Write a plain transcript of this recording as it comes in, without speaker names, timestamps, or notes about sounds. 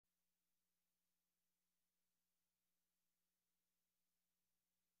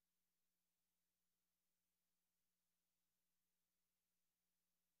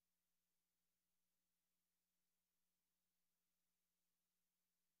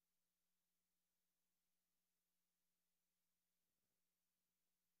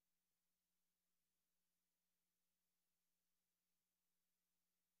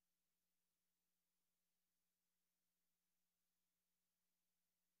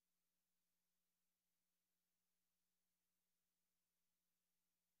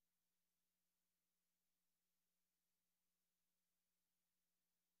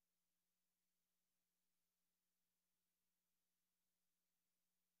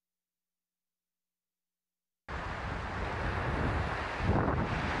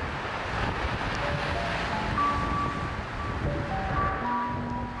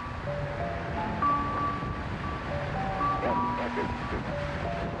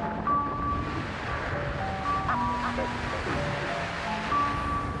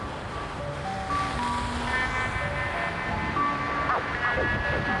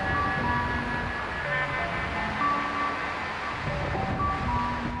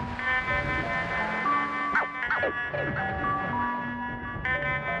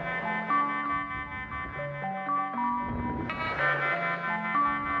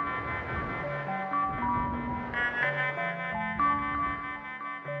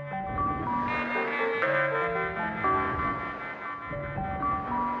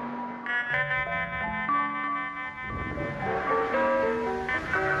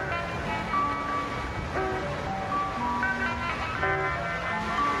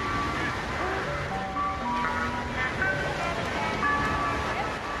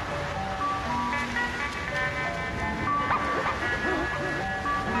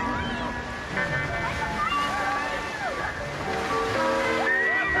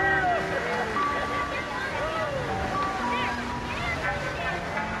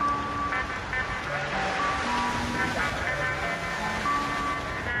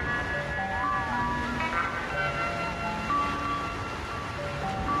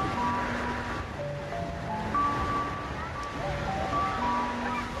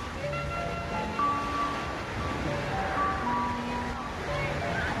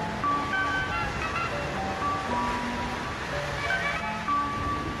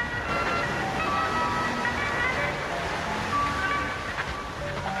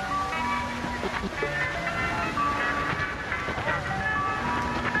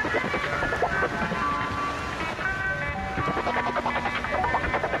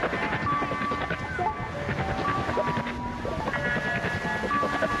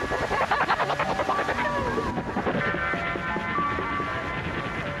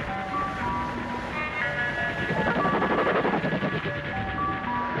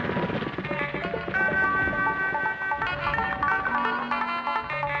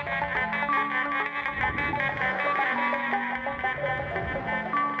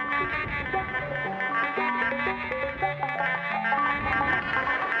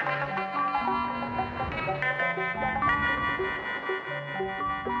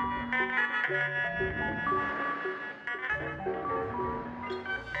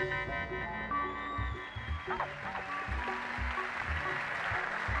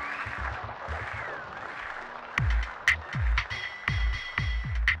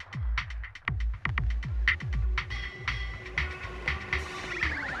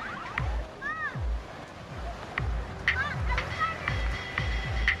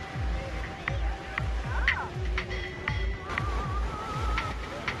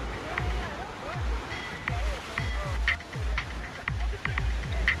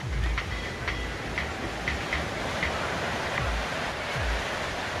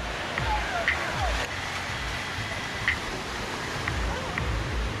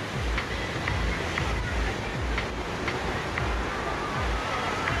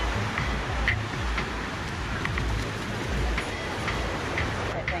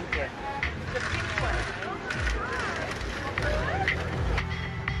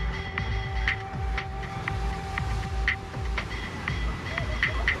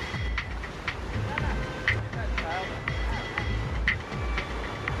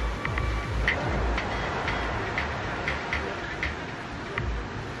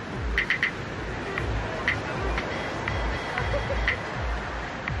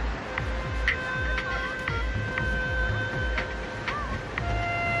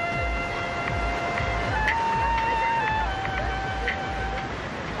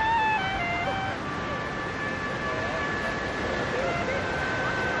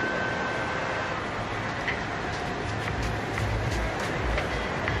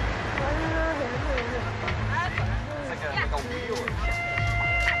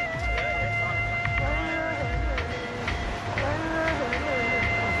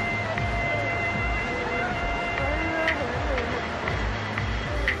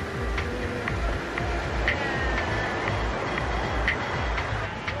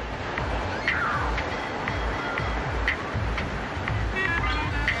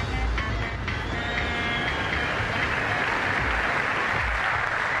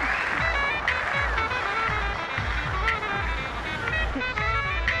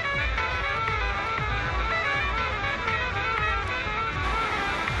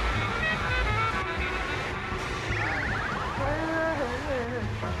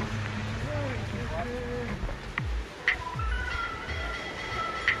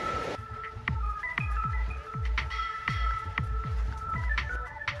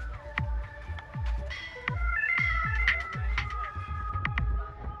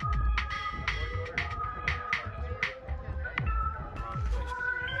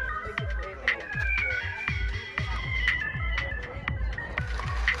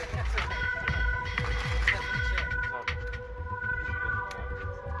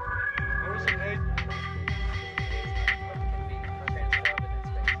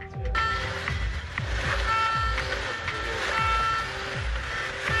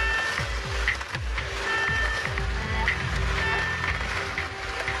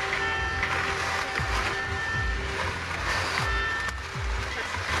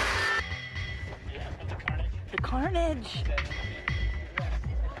carnage.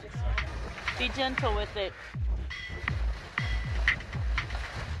 Be gentle with it.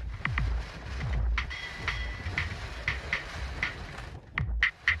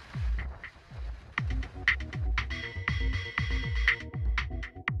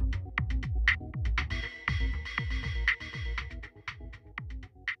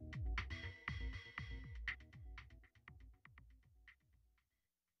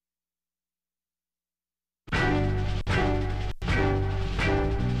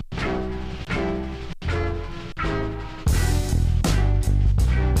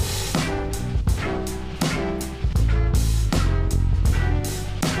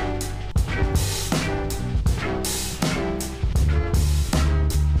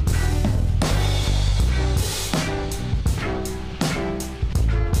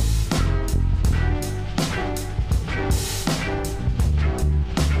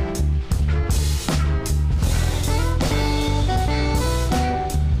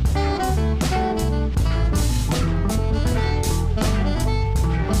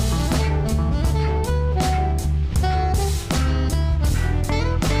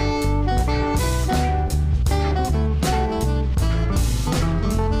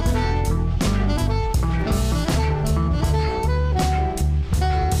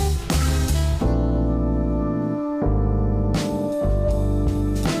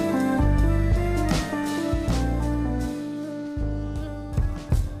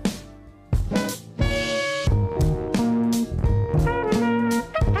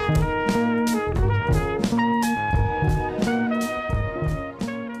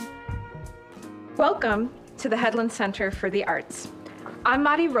 Welcome to the Headlands Center for the Arts. I'm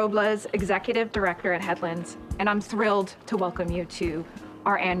Mari Robles, Executive Director at Headlands, and I'm thrilled to welcome you to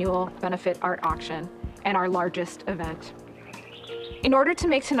our annual benefit art auction and our largest event. In order to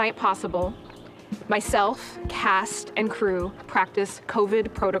make tonight possible, myself, cast, and crew practice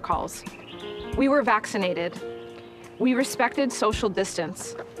COVID protocols. We were vaccinated, we respected social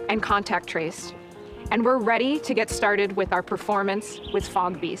distance and contact traced, and we're ready to get started with our performance with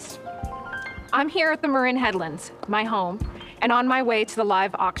Fog Beast. I'm here at the Marin Headlands, my home, and on my way to the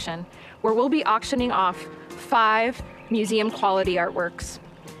live auction, where we'll be auctioning off 5 museum-quality artworks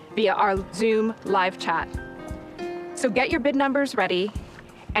via our Zoom live chat. So get your bid numbers ready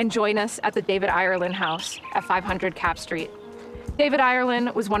and join us at the David Ireland House at 500 Cap Street. David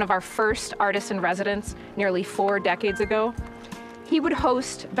Ireland was one of our first artists in residence nearly 4 decades ago. He would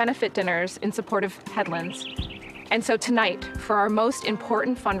host benefit dinners in support of Headlands. And so tonight, for our most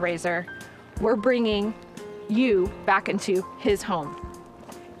important fundraiser, we're bringing you back into his home.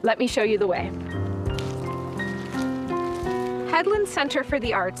 Let me show you the way. Headlands Center for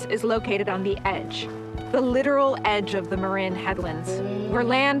the Arts is located on the edge, the literal edge of the Marin Headlands, where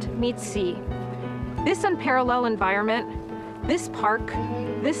land meets sea. This unparalleled environment, this park,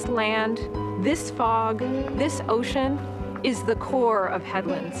 this land, this fog, this ocean is the core of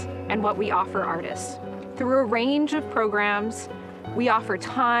Headlands and what we offer artists. Through a range of programs, we offer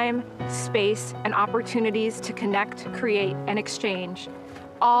time, space, and opportunities to connect, create, and exchange,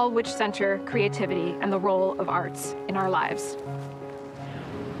 all which center creativity and the role of arts in our lives.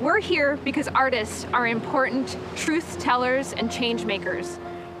 We're here because artists are important truth tellers and change makers.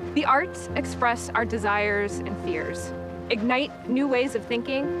 The arts express our desires and fears, ignite new ways of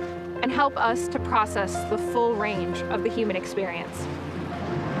thinking, and help us to process the full range of the human experience.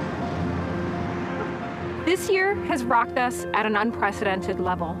 This year has rocked us at an unprecedented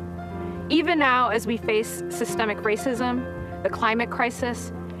level. Even now, as we face systemic racism, the climate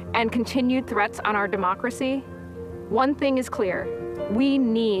crisis, and continued threats on our democracy, one thing is clear: we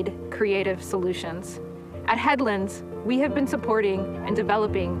need creative solutions. At Headlands, we have been supporting and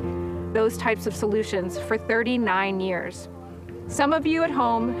developing those types of solutions for 39 years. Some of you at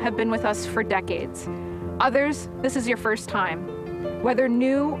home have been with us for decades. Others, this is your first time. Whether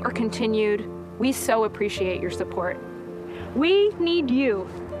new or continued, we so appreciate your support. We need you.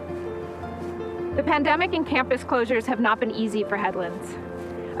 The pandemic and campus closures have not been easy for Headlands.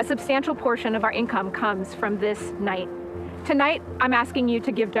 A substantial portion of our income comes from this night. Tonight, I'm asking you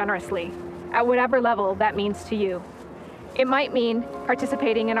to give generously, at whatever level that means to you. It might mean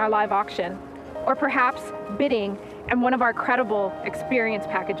participating in our live auction, or perhaps bidding in one of our credible experience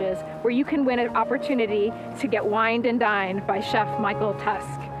packages where you can win an opportunity to get wined and dined by Chef Michael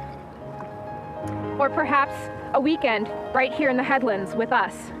Tusk. Or perhaps a weekend right here in the Headlands with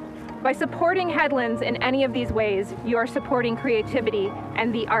us. By supporting Headlands in any of these ways, you are supporting creativity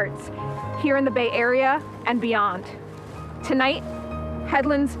and the arts here in the Bay Area and beyond. Tonight,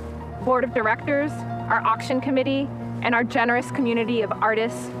 Headlands Board of Directors, our auction committee, and our generous community of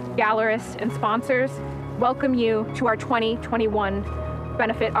artists, gallerists, and sponsors welcome you to our 2021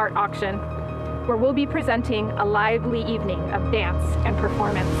 benefit art auction, where we'll be presenting a lively evening of dance and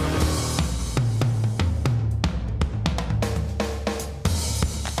performance.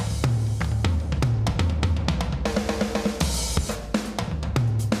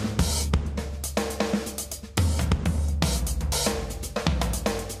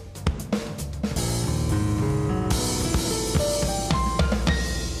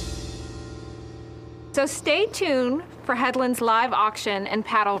 So stay tuned for Headlands live auction and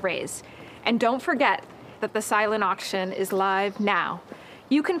paddle raise. And don't forget that the silent auction is live now.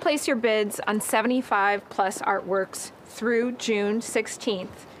 You can place your bids on 75 plus artworks through June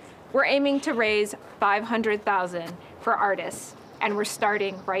 16th. We're aiming to raise $500,000 for artists, and we're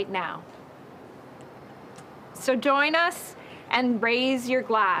starting right now. So join us and raise your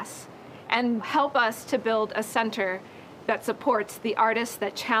glass and help us to build a center that supports the artists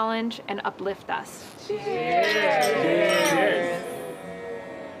that challenge and uplift us. Cheers! Cheers!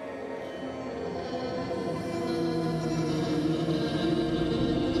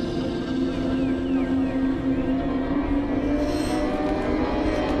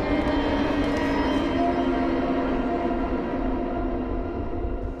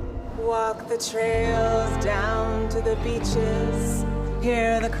 Walk the trails down to the beaches,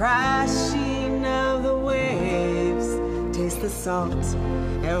 hear the crashing of the waves, taste the salt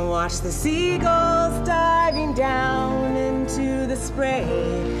and watch the seagulls diving down into the spray.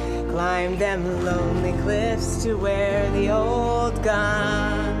 Climb them lonely cliffs to where the old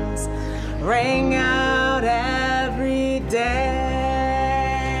guns ring out every day.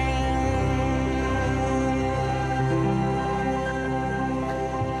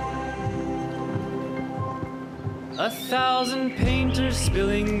 1,000 painters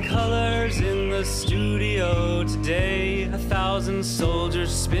spilling colors in the studio today. 1,000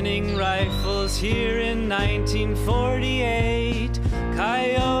 soldiers spinning rifles here in 1948.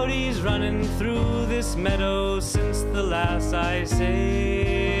 Coyotes running through this meadow since the last Ice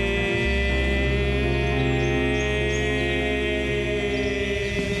Age.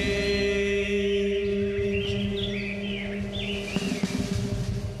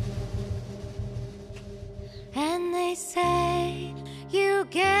 And they say you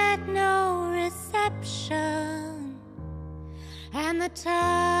get no reception, and the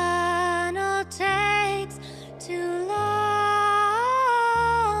tunnel takes too long,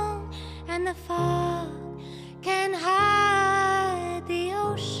 and the fog can hide the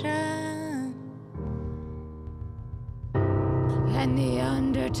ocean, and the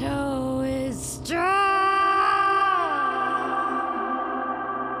undertow is strong.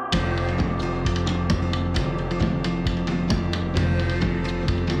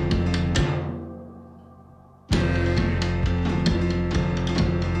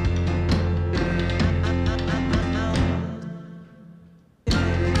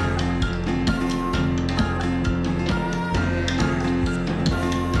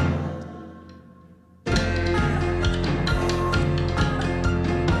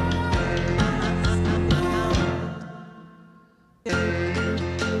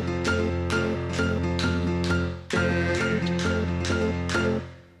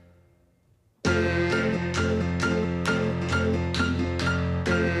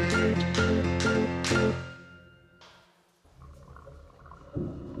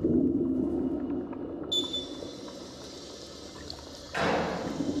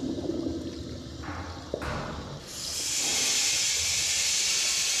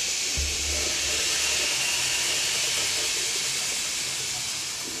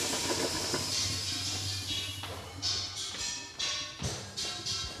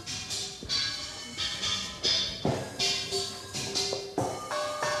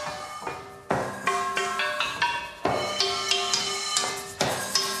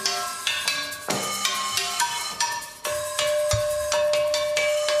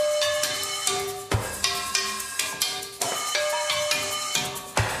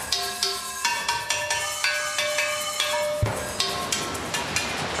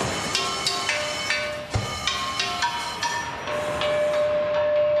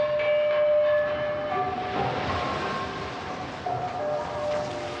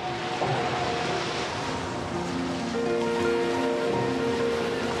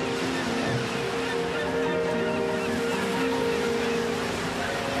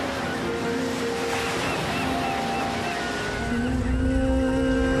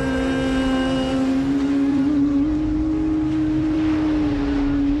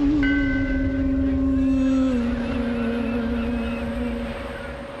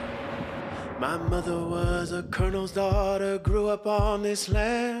 My mother was a colonel's daughter, grew up on this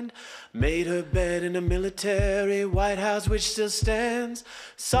land, made her bed in a military White House which still stands.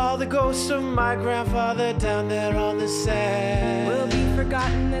 Saw the ghost of my grandfather down there on the sand. Will be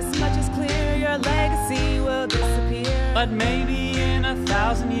forgotten, this much is clear, your legacy will disappear. But maybe in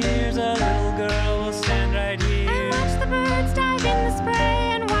 1,000 years a little girl will stand right here and watch the birds dive in the spray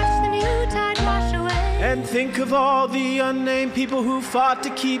and watch the new tide wash away. And think of all the unnamed people who fought to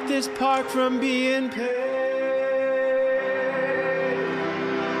keep this park from being paid.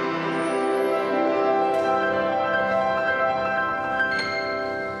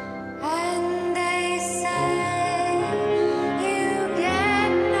 And they say you get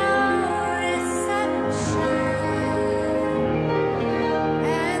no reception,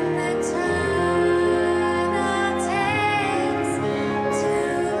 and the tunnel takes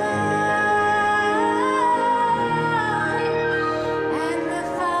too long, and the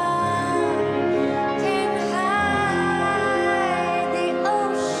fog can hide the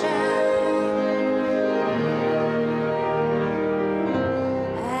ocean,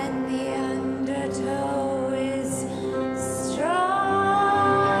 and the undertow is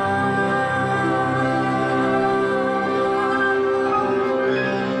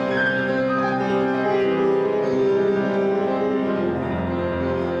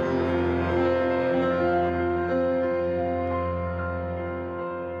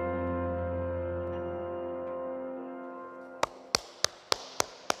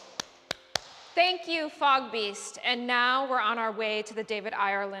Thank you, Fog Beast. And now we're on our way to the David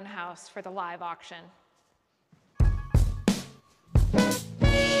Ireland House for the live auction. I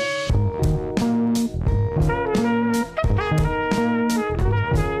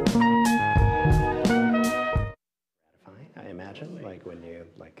imagine, like when you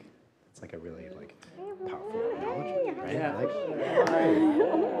it's like a really powerful acknowledgement, right?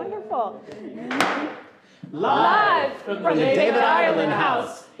 Wonderful. Live from the David Ireland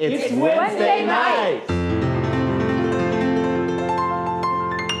House. It's Wednesday night.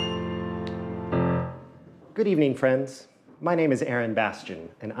 Good evening, friends. My name is Aaron Bastian,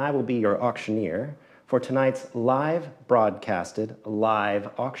 and I will be your auctioneer for tonight's live broadcasted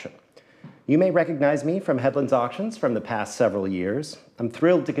live auction. You may recognize me from Headlands auctions from the past several years. I'm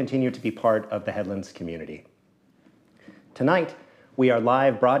thrilled to continue to be part of the Headlands community. Tonight, we are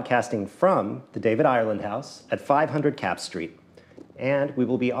live broadcasting from the David Ireland House at 500 Cap Street, and we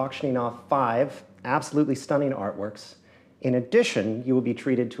will be auctioning off 5 absolutely stunning artworks. In addition, you will be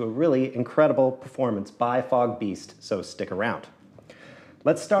treated to a really incredible performance by Fog Beast, so stick around.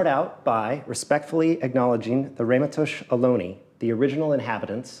 Let's start out by respectfully acknowledging the Ramaytush Ohlone, the original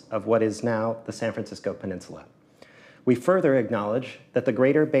inhabitants of what is now the San Francisco Peninsula. We further acknowledge that the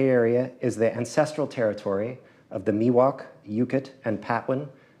Greater Bay Area is the ancestral territory of the Miwok, Yukit, and Patwin,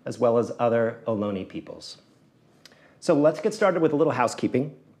 as well as other Ohlone peoples. So let's get started with a little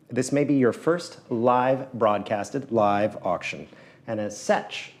housekeeping. This may be your first live broadcasted live auction, and as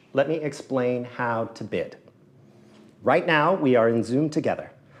such, let me explain how to bid. Right now, we are in Zoom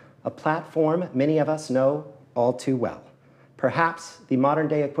together, a platform many of us know all too well, perhaps the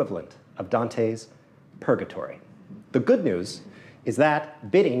modern-day equivalent of Dante's Purgatory. The good news is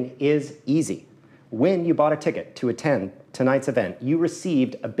that bidding is easy. When you bought a ticket to attend tonight's event, you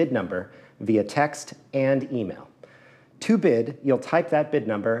received a bid number via text and email. To bid, you'll type that bid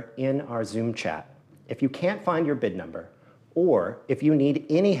number in our Zoom chat. If you can't find your bid number, or if you need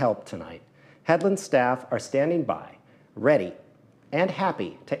any help tonight, Headlands staff are standing by, ready and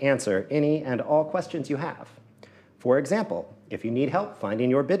happy to answer any and all questions you have. For example, if you need help finding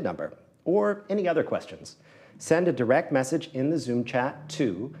your bid number, or any other questions, send a direct message in the Zoom chat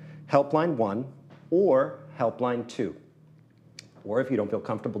to Helpline 1 or Helpline 2. Or if you don't feel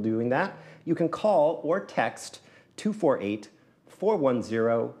comfortable doing that, you can call or text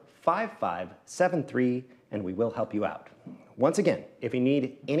 248-410-5573, and we will help you out. Once again, if you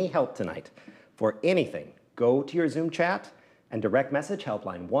need any help tonight for anything, go to your Zoom chat and direct message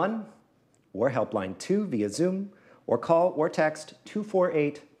Helpline 1 or Helpline 2 via Zoom, or call or text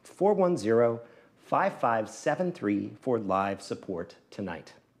 248-410-5573 for live support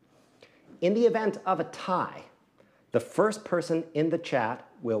tonight. In the event of a tie, the first person in the chat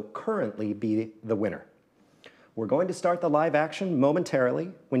will currently be the winner. We're going to start the live action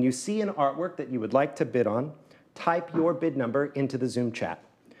momentarily. When you see an artwork that you would like to bid on, type your bid number into the Zoom chat.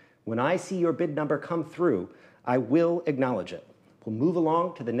 When I see your bid number come through, I will acknowledge it. We'll move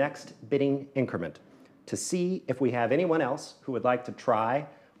along to the next bidding increment to see if we have anyone else who would like to try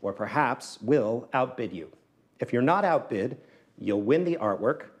or perhaps will outbid you. If you're not outbid, you'll win the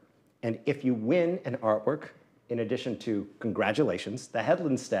artwork. And if you win an artwork in addition to congratulations, the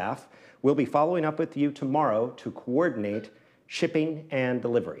Headlands staff will be following up with you tomorrow to coordinate shipping and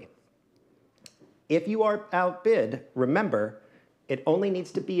delivery. If you are outbid, remember, it only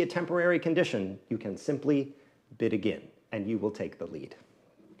needs to be a temporary condition. You can simply bid again, and you will take the lead.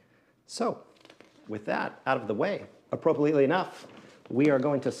 So, with that out of the way, appropriately enough, we are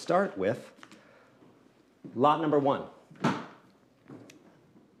going to start with lot number 1.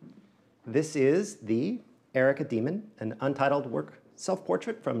 This is the Erica Demon, an untitled work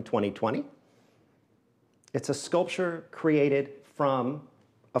self-portrait from 2020. It's a sculpture created from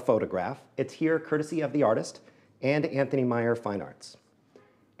a photograph. It's here courtesy of the artist and Anthony Meyer Fine Arts.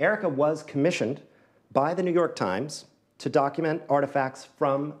 Erica was commissioned by the New York Times to document artifacts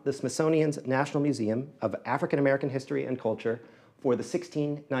from the Smithsonian's National Museum of African American History and Culture for the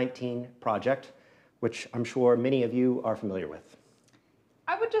 1619 project, which I'm sure many of you are familiar with.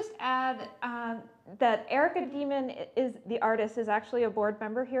 I would just add that Erica Demon, the artist, is actually a board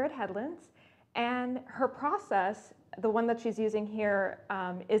member here at Headlands, and her process, the one that she's using here,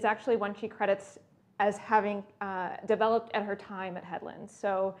 is actually one she credits as having developed at her time at Headlands.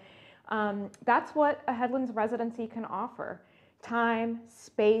 So that's what a Headlands residency can offer: time,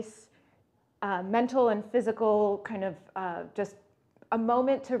 space, mental and physical kind of just a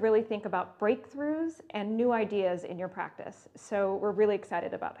moment to really think about breakthroughs and new ideas in your practice. So we're really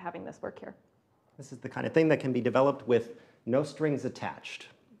excited about having this work here. This is the kind of thing that can be developed with no strings attached.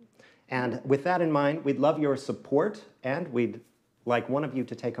 And with that in mind, we'd love your support, and we'd like one of you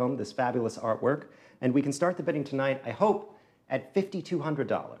to take home this fabulous artwork. And we can start the bidding tonight, I hope, at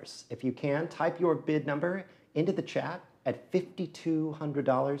 $5,200. If you can, type your bid number into the chat at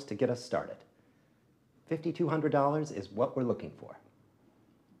 $5,200 to get us started. $5,200 is what we're looking for.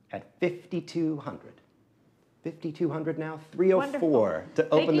 At 5,200. 5,200 now, 304 to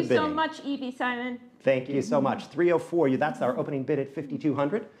open the bidding. Thank you so much, Evie Simon. Thank you so much. 304, that's our opening bid at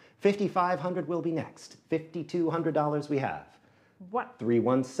 5,200. 5,500 will be next. $5,200 we have. What?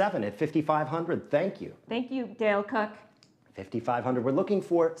 317 at 5,500, thank you. Thank you, Dale Cook. 5,500, we're looking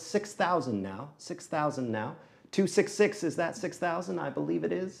for 6,000 now. 6,000 now. 266, is that 6,000? I believe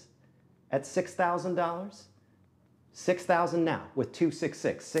it is. At $6,000. 6,000 now with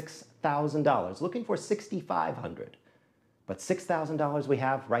 266, $6,000. Looking for 6,500, but $6,000 we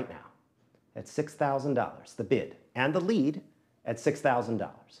have right now at $6,000, the bid, and the lead at $6,000.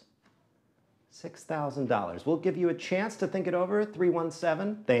 $6,000. We'll give you a chance to think it over.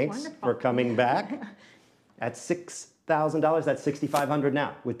 317, thanks Wonderful. for coming back. At $6,000, that's $6,500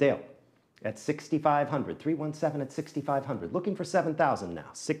 now with Dale. At $6,500, 317 at $6,500. Looking for 7,000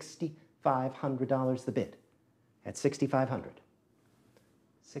 now. $6,500 the bid. At $6,500.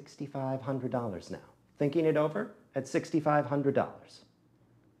 $6,500 now. Thinking it over at $6,500.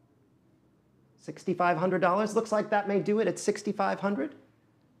 $6,500, looks like that may do it at $6,500.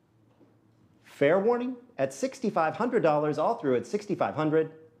 Fair warning, at $6,500, all through at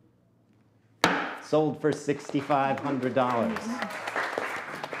 $6,500. Sold for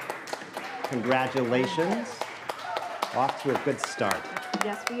 $6,500. Congratulations. Off to a good start.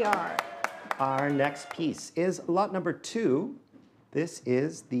 Yes, we are. Our next piece is lot number 2. This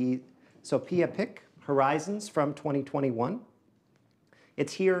is the Sophia Pick Horizons from 2021.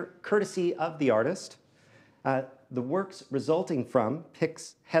 It's here courtesy of the artist. The works resulting from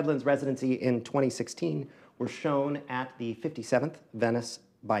Pick's Headlands residency in 2016 were shown at the 57th Venice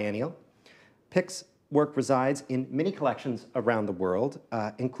Biennial. Pick's work resides in many collections around the world,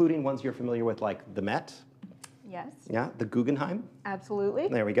 including ones you're familiar with like the Met. Yes. Yeah, the Guggenheim. Absolutely.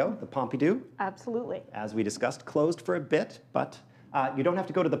 There we go, the Pompidou. Absolutely. As we discussed, closed for a bit, but you don't have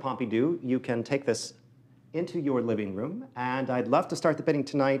to go to the Pompidou. You can take this into your living room, and I'd love to start the bidding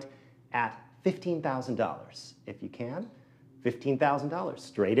tonight at $15,000, if you can. $15,000,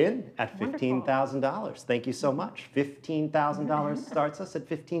 straight in at $15,000. Thank you so much. $15,000 starts us at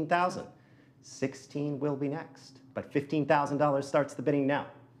 $15,000. 16 will be next, but $15,000 starts the bidding now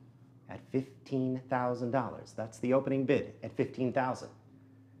at $15,000. That's the opening bid at $15,000.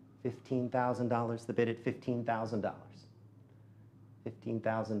 $15,000, the bid at $15,000.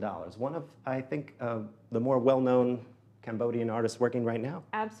 $15,000. One of, I think, the more well-known Cambodian artists working right now.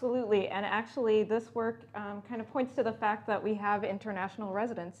 Absolutely, and actually this work kind of points to the fact that we have international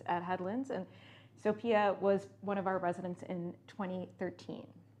residents at Headlands, and Sophia was one of our residents in 2013.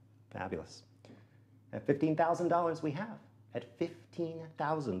 Fabulous. At $15,000 we have. At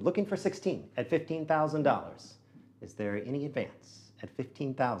 $15,000, looking for 16 at $15,000. Is there any advance at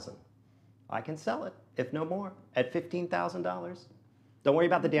 $15,000? I can sell it, if no more, at $15,000. Don't worry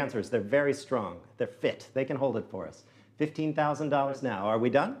about the dancers, they're very strong. They're fit, they can hold it for us. $15,000 now, are we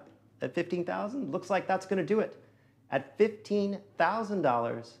done? At $15,000, looks like that's going to do it. At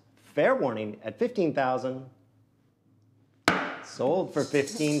 $15,000, fair warning, at $15,000, sold for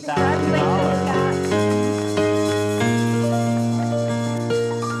 $15,000.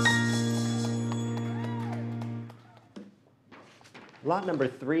 Lot number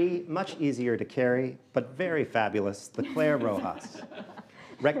 3, much easier to carry, but very fabulous, the Claire Rojas.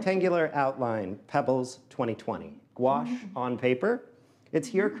 Rectangular outline, Pebbles 2020. Gouache on paper. It's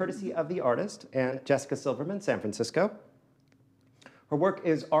here courtesy of the artist and Jessica Silverman, San Francisco. Her work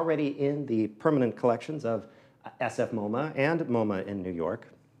is already in the permanent collections of SF MoMA and MoMA in New York.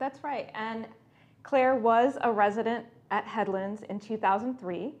 That's right, and Claire was a resident at Headlands in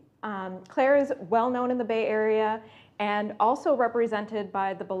 2003. Claire is well known in the Bay Area and also represented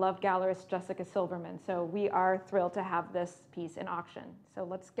by the beloved gallerist Jessica Silverman. So we are thrilled to have this piece in auction. So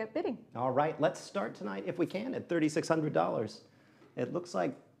let's get bidding. All right, let's start tonight, if we can, at $3,600. It looks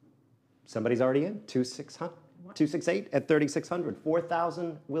like somebody's already in, 268 at $3,600.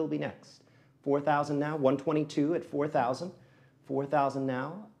 4,000 will be next. 4,000 now, 122 at 4,000. 4,000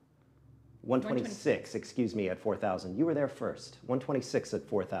 now, 126, excuse me, at 4,000. You were there first. 126 at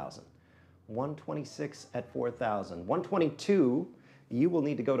 4,000. 126 at 4,000. 122, you will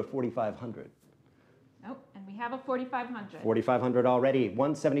need to go to 4,500. Oh, and we have a 4,500. 4,500 already.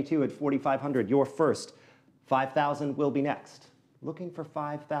 172 at 4,500. You're first. 5,000 will be next. Looking for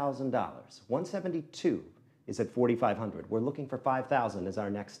 $5,000. 172 is at 4,500. We're looking for 5,000 as our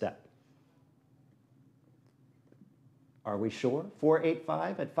next step. Are we sure?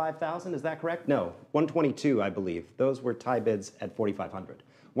 485 at 5,000, is that correct? No, 122, I believe. Those were tie bids at 4,500.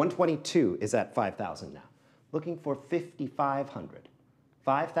 122 is at 5,000 now. Looking for 5,500.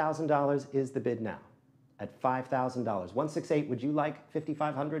 $5,000 is the bid now at $5,000. 168, would you like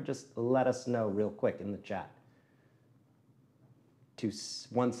 5,500? Just let us know real quick in the chat.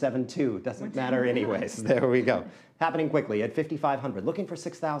 172, doesn't matter anyways. There we go. Happening quickly at 5,500. Looking for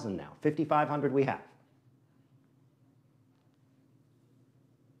 6,000 now. 5,500 we have.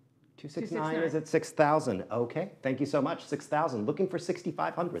 269 is at 6,000. Okay, thank you so much. 6,000. Looking for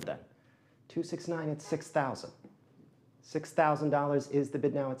 6,500 then. 269 at 6,000. $6,000 is the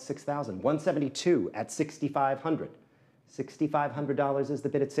bid now at 6,000. 172 at 6,500. $6,500 is the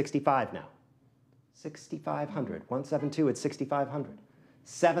bid at 65 now. 6,500. 172 at 6,500.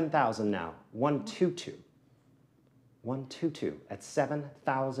 7,000 now. 122. 122 at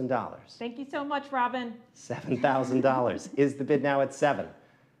 $7,000. Thank you so much, Robin. $7,000 is the bid now at 7.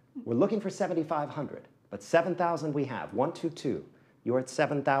 We're looking for 7,500, but 7,000 we have. 122. You're at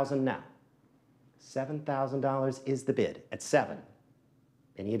 7,000 now. $7,000 is the bid at 7.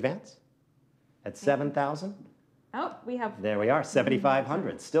 Any advance? At 7,000? Oh, we have. There we are.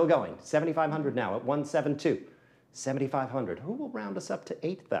 7,500. Still going. 7,500 now at 172. 7,500. Who will round us up to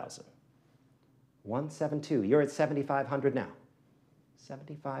 8,000? 172. You're at 7,500 now.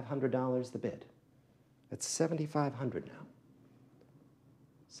 $7,500 the bid. At 7,500 now.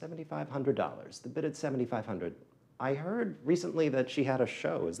 $7,500. The bid at 7,500. I heard recently that she had a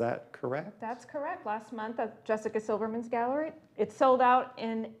show. Is that correct? That's correct. Last month at Jessica Silverman's gallery. It sold out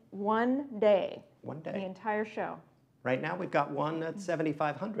in one day. One day. The entire show. Right now we've got one at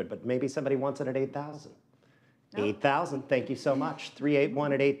 7,500, but maybe somebody wants it at 8,000. 8,000. Thank you so much.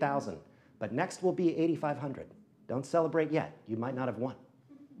 381 at 8,000. But next will be 8,500. Don't celebrate yet. You might not have won.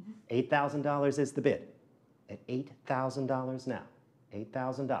 $8,000 is the bid. At $8,000 now.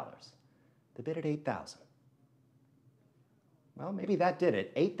 $8,000. The bid at 8,000. Well, maybe that did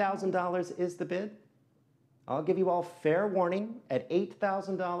it. $8,000 is the bid. I'll give you all fair warning at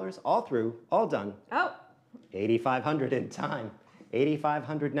 $8,000, all through, all done. Oh. 8,500 in time.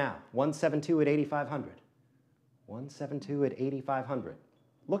 8,500 now. 172 at 8,500. 172 at 8,500.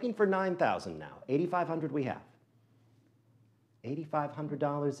 Looking for 9,000 now. 8,500 we have.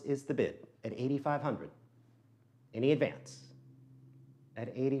 $8,500 is the bid at 8,500. Any advance? At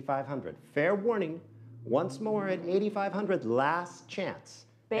 8,500. Fair warning, once more at 8,500, last chance.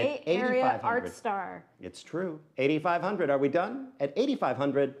 Bay Area Art Star. It's true. 8,500, are we done? At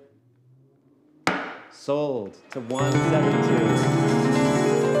 8,500, sold to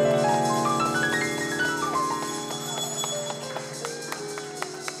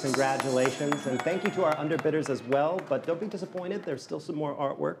 172. Congratulations, and thank you to our underbidders as well, but don't be disappointed, there's still some more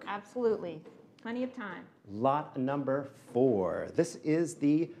artwork. Absolutely. Plenty of time. Lot number 4. This is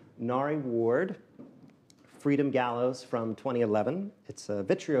the Nari Ward Freedom Gallows from 2011. It's a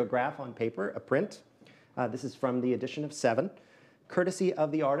vitriograph on paper, a print. This is from the edition of 7, courtesy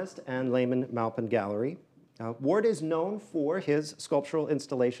of the artist and Lehman Maupin Gallery. Ward is known for his sculptural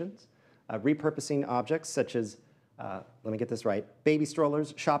installations, repurposing objects such as let me get this right, baby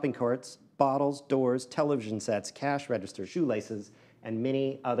strollers, shopping carts, bottles, doors, television sets, cash registers, shoelaces, and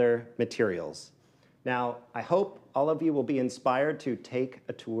many other materials. Now, I hope all of you will be inspired to take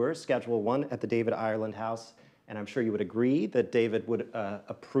a tour, schedule one at the David Ireland House, and I'm sure you would agree that David would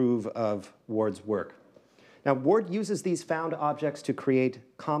approve of Ward's work. Now, Ward uses these found objects to create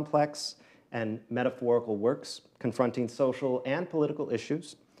complex and metaphorical works confronting social and political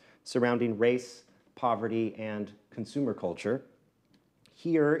issues surrounding race, poverty, and consumer culture.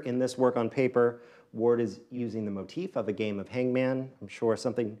 Here, in this work on paper, Ward is using the motif of a game of hangman. I'm sure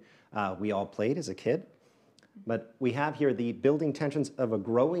something we all played as a kid. But we have here the building tensions of a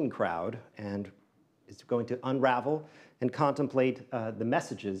growing crowd, and is going to unravel and contemplate the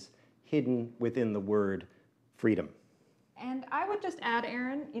messages hidden within the word freedom. And I would just add,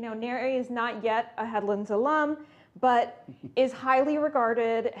 Aaron, you know, Neri is not yet a Headlands alum, but is highly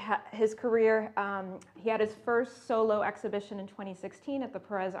regarded. His career, he had his first solo exhibition in 2016 at the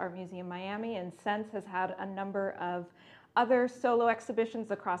Perez Art Museum, Miami, and since has had a number of other solo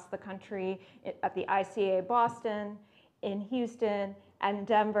exhibitions across the country at the ICA Boston, in Houston, and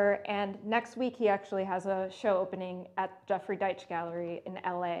Denver. And next week, he actually has a show opening at Jeffrey Deitch Gallery in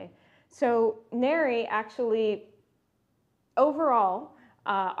LA. So Neri actually, overall,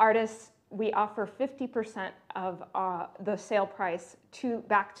 artists, we offer 50% of the sale price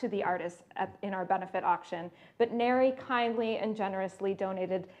back to the artists in our benefit auction. But Neri kindly and generously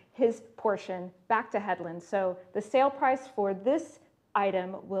donated his portion back to Headlands. So the sale price for this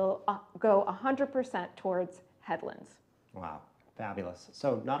item will go 100% towards Headlands. Wow, fabulous.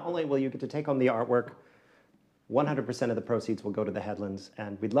 So not only will you get to take home the artwork, 100% of the proceeds will go to the Headlands,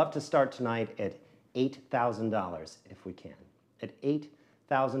 and we'd love to start tonight at $8,000 if we can. At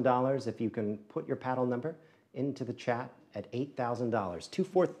 $8,000, if you can put your paddle number into the chat at $8,000.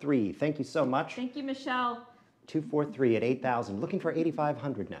 243, thank you so much. Thank you, Michelle. 243 at 8,000, looking for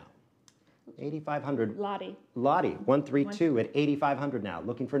 8,500 now. 8,500. Lottie. Lottie, 132 at 8,500 now,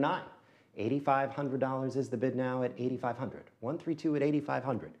 looking for 9. $8,500 is the bid now at 8,500. 132 at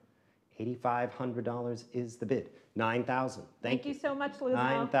 8,500. $8,500 is the bid. 9,000. Thank you so much, Luzma.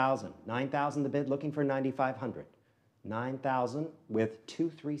 9,000. 9,000 the bid, looking for 9,500. 9,000 with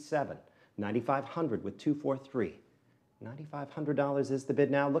 237. 9,500 with 243. $9,500 is the bid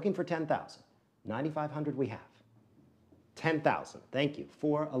now, looking for 10,000. 9,500 we have. 10,000. Thank you.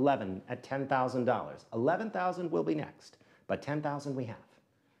 411 at $10,000. 11,000 will be next, but 10,000 we have.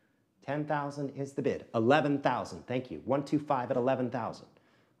 10,000 is the bid. 11,000. Thank you. 125 at 11,000.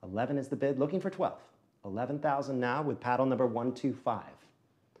 11 is the bid, looking for 12. 11,000 now with paddle number 125.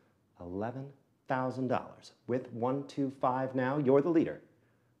 $11,000. With 125 now, you're the leader.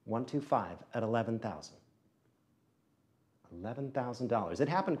 125 at 11,000. $11,000. It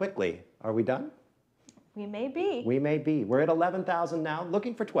happened quickly. Are we done? We may be. We may be. We're at 11,000 now,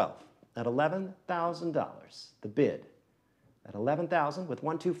 looking for 12. At $11,000, the bid. At 11,000 with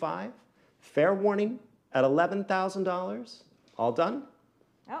 125. Fair warning at $11,000. All done?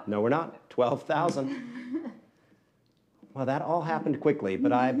 Oh. No, we're not. 12,000. Well, that all happened quickly,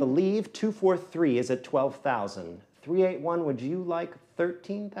 but I believe 243 is at 12,000. 381, would you like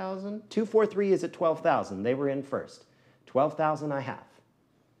 13,000? 243 is at 12,000. They were in first. 12,000 I have.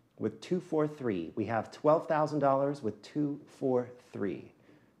 With 243, we have $12,000 with 243.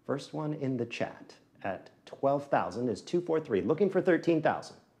 First one in the chat at 12,000 is 243. Looking for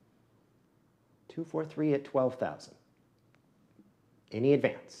 13,000. 243 at 12,000. Any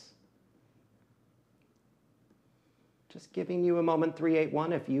advance? Just giving you a moment,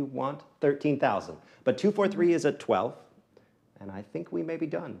 381, if you want 13,000. But 243 is at 12, and I think we may be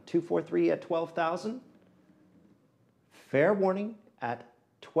done. 243 at 12,000. Fair warning at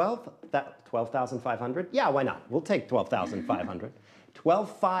 12,500. Yeah, why not? We'll take 12,500.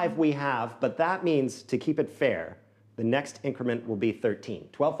 12,500 we have, but that means, to keep it fair, the next increment will be 13.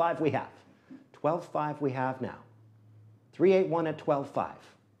 12,500 we have. 12,500 we have now. 381 at 12,500.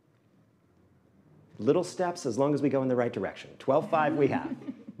 Little steps as long as we go in the right direction. 12,500 we have.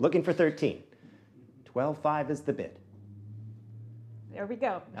 Looking for 13. 12,500 is the bid. There we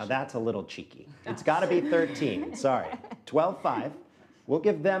go. Now that's a little cheeky. It's got to be 13. Sorry. 12,500. We'll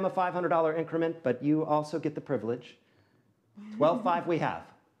give them a $500 increment, but you also get the privilege. 12,500 we have.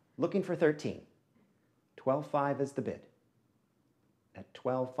 Looking for 13. 12,500 is the bid. At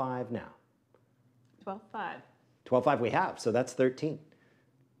 12,500 now. 12,500. 12,500 we have, so that's 13.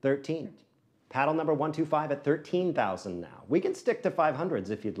 13. Paddle number 125 at 13,000 now. We can stick to 500s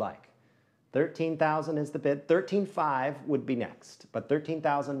if you'd like. 13,000 is the bid. 13,500 would be next, but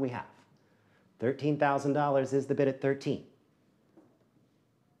 13,000 we have. $13,000 is the bid at 13.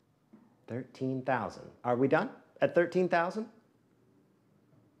 13,000. Are we done? at $13,000?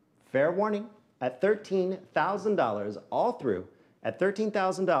 Fair warning, at $13,000 all through. At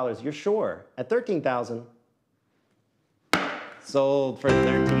 $13,000, you're sure. At $13,000, sold for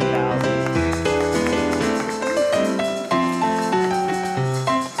 $13,000.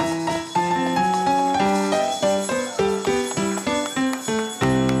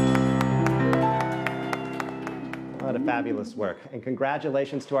 What a fabulous work. And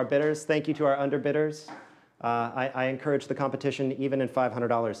congratulations to our bidders. Thank you to our underbidders. I encourage the competition even in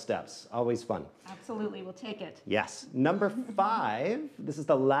 $500 steps. Always fun. Absolutely, we'll take it. Yes. Number 5, this is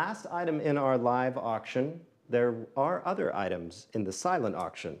the last item in our live auction. There are other items in the silent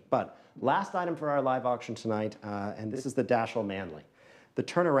auction, but last item for our live auction tonight, and this is the Dashell Manly. The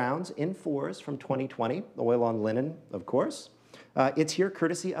turnarounds in 4s from 2020, oil on linen, of course. It's here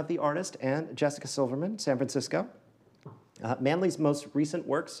courtesy of the artist and Jessica Silverman, San Francisco. Manly's most recent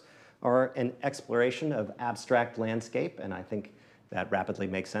works are an exploration of abstract landscape, and I think that rapidly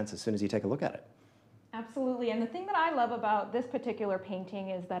makes sense as soon as you take a look at it. Absolutely, and the thing that I love about this particular painting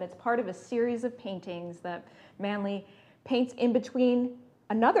is that it's part of a series of paintings that Manly paints in between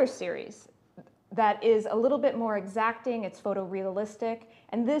another series that is a little bit more exacting, it's photorealistic,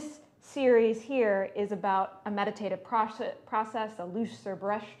 and this series here is about a meditative process, a looser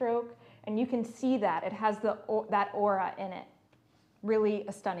brushstroke, and you can see that. It has that aura in it. Really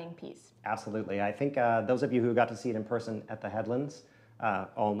a stunning piece. Absolutely. I think those of you who got to see it in person at the Headlands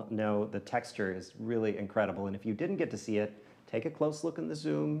all know the texture is really incredible. And if you didn't get to see it, take a close look in the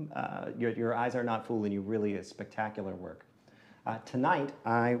Zoom. Your eyes are not fooling you. Really a spectacular work. Tonight,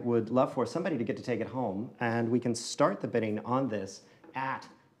 I would love for somebody to get to take it home, and we can start the bidding on this at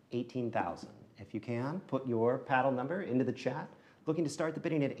 $18,000. If you can, put your paddle number into the chat. Looking to start the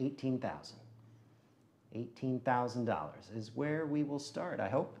bidding at $18,000. $18,000 is where we will start, I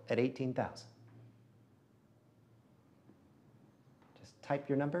hope, at $18,000. Just type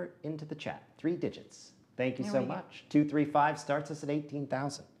your number into the chat, 3 digits. Thank you so much. 235 starts us at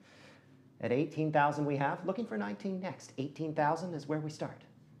 $18,000. At $18,000 we have, looking for 19 next. $18,000 is where we start.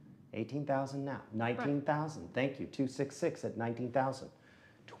 $18,000 now. $19,000, thank you. 266 at $19,000.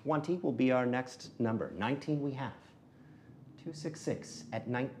 20 will be our next number. 19 we have. 266 at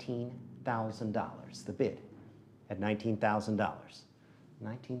 $19,000. The bid at $19,000.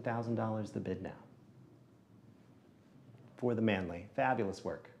 $19,000 the bid now. For the Manly. Fabulous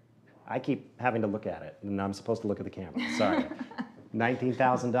work. I keep having to look at it, and I'm supposed to look at the camera. Sorry.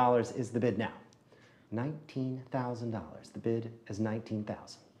 $19,000 is the bid now. $19,000. The bid is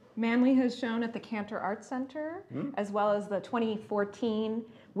 $19,000. Manly has shown at the Cantor Arts Center, as well as the 2014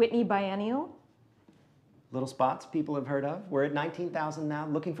 Whitney Biennial. Little spots people have heard of. We're at $19,000 now,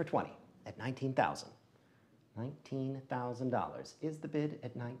 looking for 20 at $19,000. $19,000 is the bid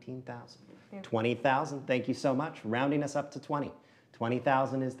at $19,000. $20,000, thank you so much, rounding us up to 20.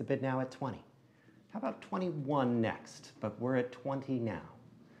 $20,000 is the bid now at 20. How about 21 next? But we're at 20 now.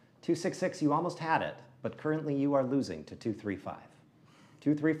 266, you almost had it, but currently you are losing to 235.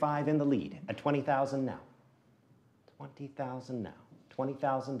 235 in the lead at $20,000 now. $20,000 now.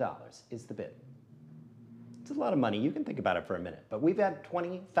 $20,000 is the bid. It's a lot of money. You can think about it for a minute. But we've had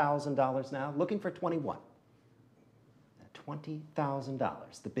 $20,000 now, looking for 21. At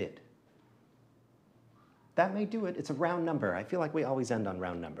 $20,000, the bid. That may do it. It's a round number. I feel like we always end on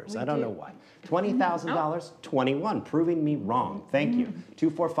round numbers. I don't know why. $20,000, 21, proving me wrong. Thank you.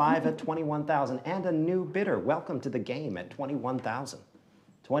 245 at 21,000, and a new bidder. Welcome to the game at 21,000.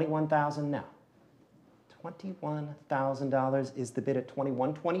 21,000 now. $21,000 is the bid at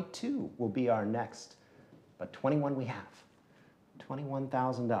 21. 22 will be our next, but 21 we have.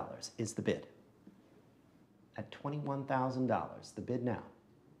 $21,000 is the bid. At $21,000, the bid now.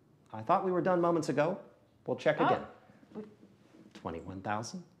 I thought we were done moments ago. We'll check again.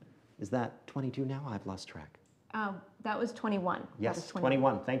 21,000. Is that 22 now? I've lost track. That was 21. Yes, was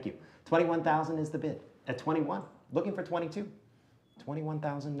 21. Thank you. 21,000 is the bid. At 21, looking for 22.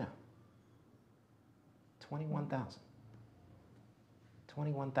 21,000 now. 21,000.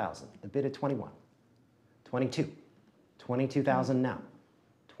 21,000. The bid at 21. 22. 22,000 now.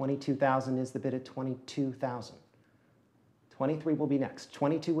 22,000 is the bid at 22,000. 23 will be next.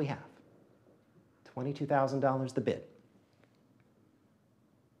 22 we have. $22,000 the bid.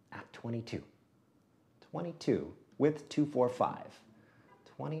 At 22. 22 with 245.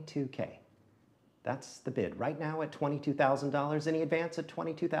 22K. That's the bid. Right now at $22,000. Any advance at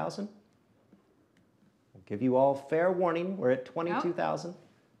 $22,000? We'll give you all fair warning. We're at $22,000.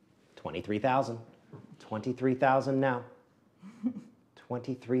 $23,000. $23,000 now.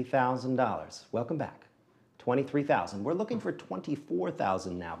 $23,000. Welcome back. $23,000. We're looking for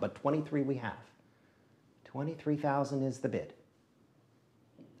 $24,000 now, but 23 we have. $23,000 is the bid.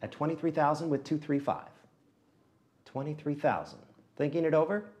 At $23,000 with 235. $23,000. Thinking it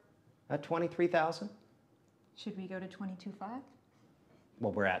over? At $23,000? Should we go to 22.5?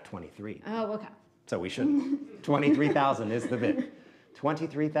 Well, we're at 23. Oh, okay. So we shouldn't. 23,000 is the bid.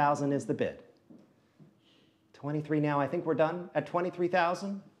 23,000 is the bid. 23 now, I think we're done. At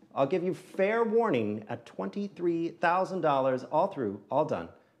 23,000, I'll give you fair warning at $23,000 all through, all done.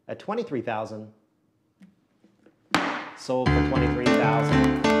 At 23,000, sold for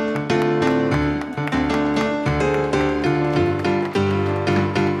 23,000.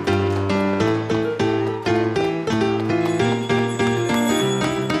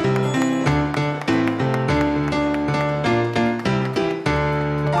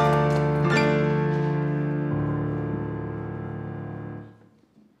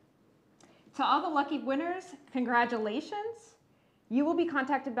 To all the lucky winners, congratulations. You will be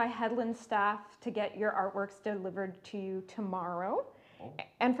contacted by Headlands staff to get your artworks delivered to you tomorrow.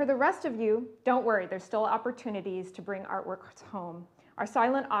 And for the rest of you, don't worry, there's still opportunities to bring artworks home. Our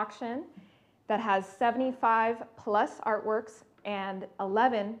silent auction that has 75 plus artworks and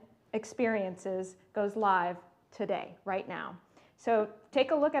 11 experiences goes live today, right now. So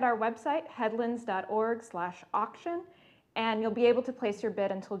take a look at our website, headlands.org/auction, and you'll be able to place your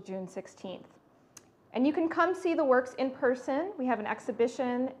bid until June 16th. And you can come see the works in person. We have an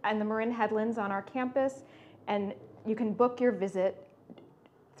exhibition in the Marin Headlands on our campus, and you can book your visit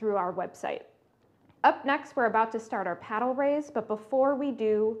through our website. Up next, we're about to start our paddle race, but before we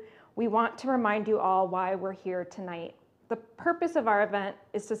do, we want to remind you all why we're here tonight. The purpose of our event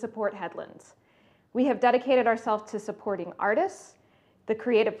is to support Headlands. We have dedicated ourselves to supporting artists, the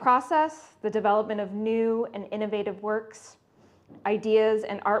creative process, the development of new and innovative works, ideas,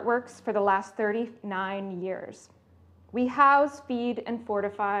 and artworks for the last 39 years. We house, feed, and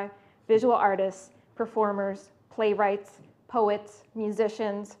fortify visual artists, performers, playwrights, poets,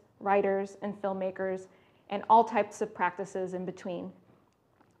 musicians, writers, and filmmakers, and all types of practices in between.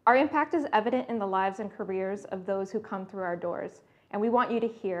 Our impact is evident in the lives and careers of those who come through our doors, and we want you to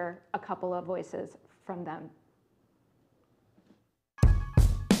hear a couple of voices from them.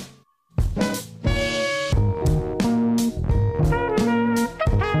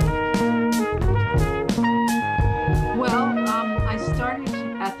 I started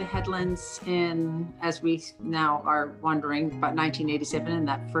at the Headlands in, as we now are wondering, about 1987 in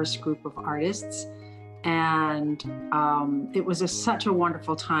that first group of artists. And it was such a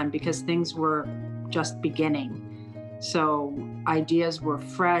wonderful time because things were just beginning. So ideas were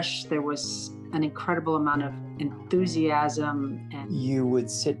fresh. There was an incredible amount of enthusiasm. And you would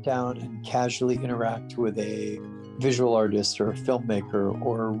sit down and casually interact with a visual artist or a filmmaker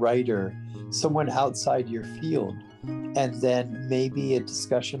or a writer, someone outside your field. And then maybe a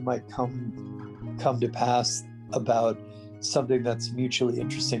discussion might come to pass about something that's mutually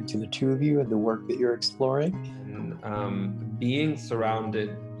interesting to the two of you and the work that you're exploring. And being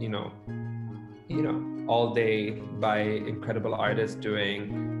surrounded, all day by incredible artists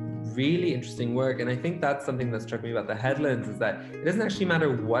doing really interesting work. And I think that's something that struck me about the Headlands, is that it doesn't actually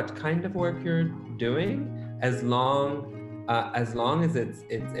matter what kind of work you're doing, as long as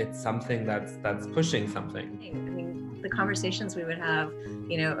it's something that's pushing something. I mean, the conversations we would have,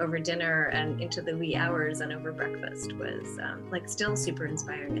 over dinner and into the wee hours and over breakfast was still super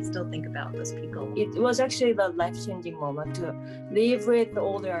inspiring. I still think about those people. It was actually the life-changing moment to live with the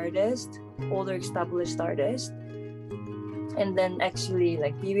older artists, older established artists, and then actually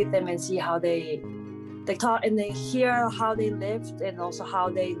be with them and see how they talk and they hear how they lived and also how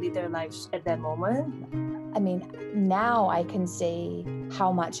they lead their lives at that moment. I mean, now I can see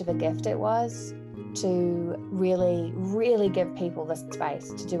how much of a gift it was to really, really give people the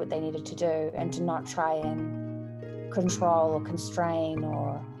space to do what they needed to do and to not try and control or constrain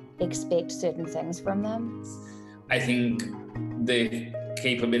or expect certain things from them. I think the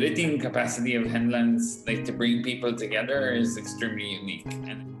capability and capacity of Headlands, to bring people together, is extremely unique.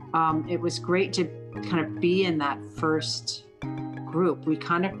 And it was great to kind of be in that first group. We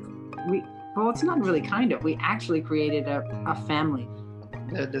it's not really we actually created a family.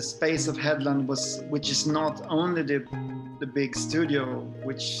 The space of Headland which is not only the big studio,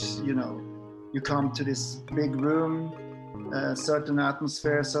 which, you come to this big room, certain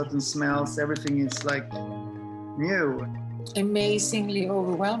atmosphere, certain smells, everything is new. Amazingly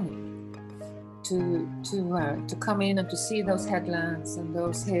overwhelming to come in and to see those headlands and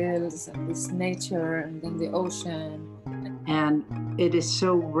those hills and this nature and then the ocean. And it is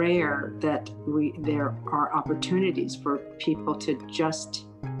so rare that there are opportunities for people to just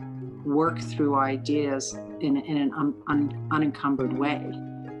work through ideas in an unencumbered way.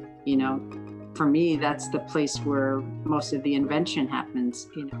 for me, that's the place where most of the invention happens,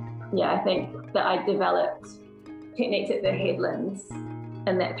 you know. Yeah, I think that I developed techniques at the Headlands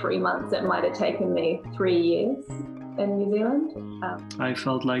in that 3 months. It might have taken me 3 years in New Zealand. I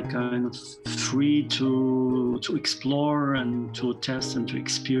felt like kind of free to explore and to test and to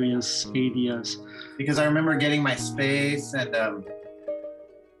experience ideas. Because I remember getting my space and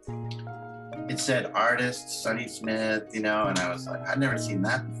it said artist Sonny Smith, you know, and I was like, I'd never seen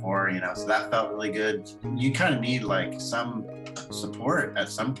that before, you know, so that felt really good. You kind of need like some support at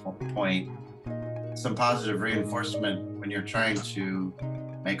some point, some positive reinforcement when you're trying to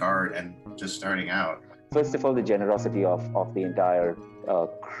make art and just starting out. First of all, the generosity of the entire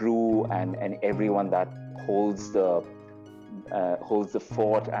crew and everyone that holds the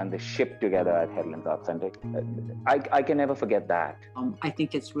fort and the ship together at Headlands Arts Center. I can never forget that. I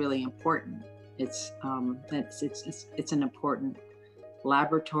think it's really important. It's an important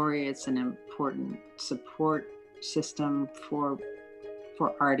laboratory. It's an important support system for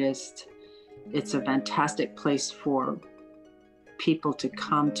artists. It's a fantastic place for people to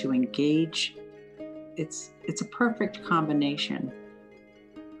come to engage. It's a perfect combination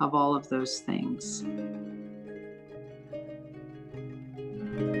of all of those things.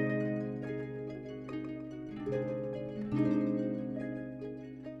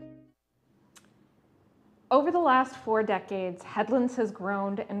 Over the last 4 decades, Headlands has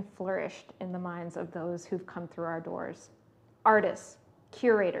grown and flourished in the minds of those who've come through our doors. Artists,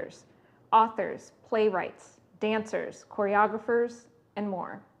 curators, authors, playwrights, dancers, choreographers, and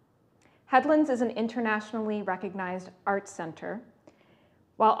more. Headlands is an internationally recognized arts center,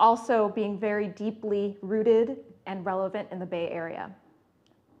 while also being very deeply rooted and relevant in the Bay Area.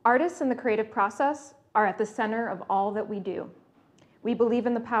 Artists in the creative process are at the center of all that we do. We believe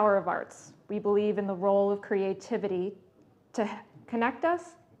in the power of arts. We believe in the role of creativity to connect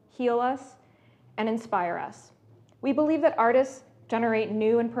us, heal us, and inspire us. We believe that artists generate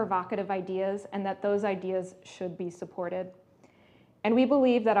new and provocative ideas and that those ideas should be supported. And we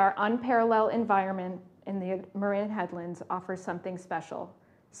believe that our unparalleled environment in the Marin Headlands offers something special,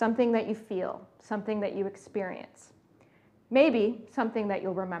 something that you feel, something that you experience, maybe something that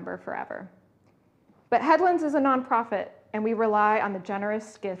you'll remember forever. But Headlands is a nonprofit, and we rely on the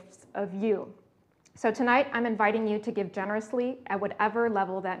generous gifts of you. So tonight, I'm inviting you to give generously at whatever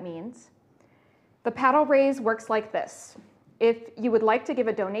level that means. The paddle raise works like this. If you would like to give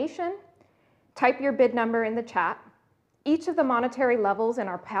a donation, type your bid number in the chat. Each of the monetary levels in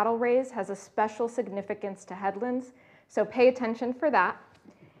our paddle raise has a special significance to Headlands, so pay attention for that.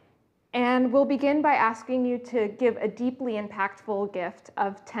 And we'll begin by asking you to give a deeply impactful gift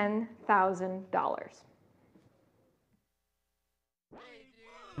of $10,000.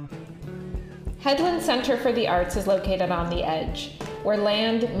 Headlands Center for the Arts is located on the edge, where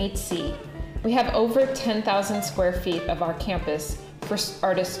land meets sea. We have over 10,000 square feet of our campus for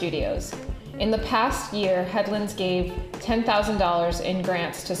artist studios. In the past year, Headlands gave $10,000 in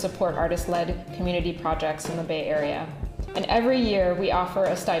grants to support artist-led community projects in the Bay Area. And every year, we offer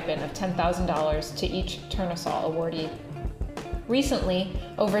a stipend of $10,000 to each Turnasol awardee. Recently,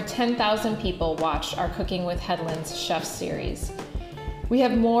 over 10,000 people watched our Cooking with Headlands Chefs series. We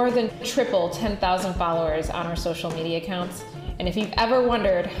have more than triple 10,000 followers on our social media accounts, and if you've ever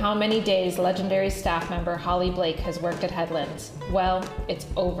wondered how many days legendary staff member Holly Blake has worked at Headlands, well, it's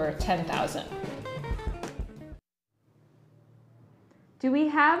over 10,000. Do we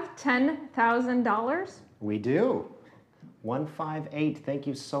have $10,000? We do. 158, thank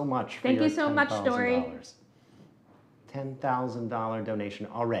you so much for Thank your you so much, Dory. $10,000 donation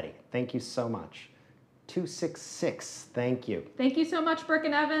already. Thank you so much. 266, thank you. Thank you so much, Brooke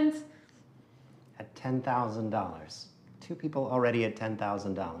and Evans. At $10,000. 2 people already at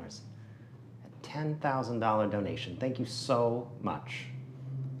 $10,000. A $10,000 donation. Thank you so much.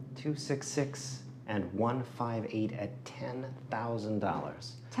 266 and 158 at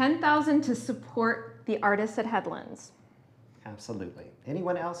 $10,000. $10,000 to support the artists at Headlands. Absolutely.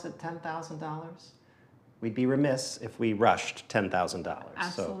 Anyone else at $10,000? We'd be remiss if we rushed $10,000.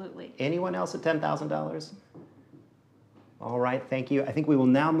 Absolutely. So, anyone else at $10,000? All right, thank you. I think we will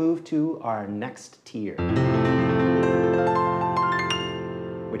now move to our next tier,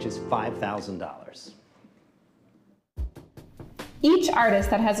 which is $5,000. Each artist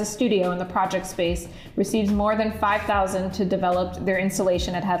that has a studio in the project space receives more than $5,000 to develop their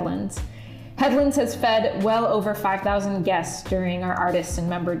installation at Headlands. Headlands has fed well over 5,000 guests during our artists and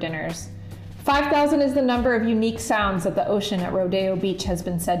member dinners. 5,000 is the number of unique sounds that the ocean at Rodeo Beach has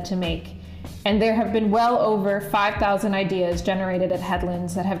been said to make. And there have been well over 5,000 ideas generated at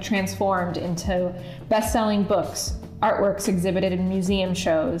Headlands that have transformed into best-selling books, artworks exhibited in museum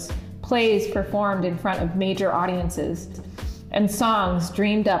shows, plays performed in front of major audiences, and songs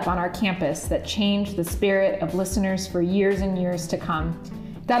dreamed up on our campus that changed the spirit of listeners for years and years to come.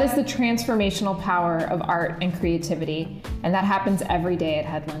 That is the transformational power of art and creativity, and that happens every day at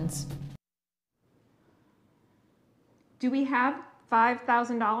Headlands. Do we have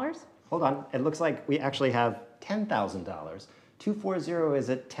 $5,000? Hold on, it looks like we actually have $10,000. 240 is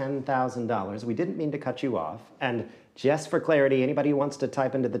at $10,000. We didn't mean to cut you off. And just for clarity, anybody who wants to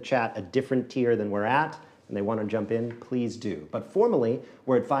type into the chat a different tier than we're at, and they want to jump in, please do. But formally,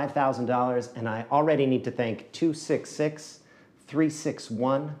 we're at $5,000, and I already need to thank 266,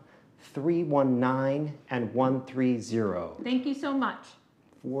 361, 319, and 130. Thank you so much.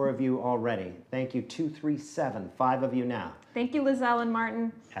 4 of you already. Thank you, 237, 5 of you now. Thank you, Lizelle and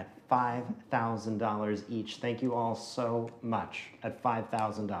Martin. At $5,000 each. Thank you all so much at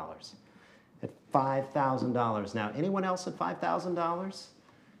 $5,000. At $5,000. Now, anyone else at $5,000?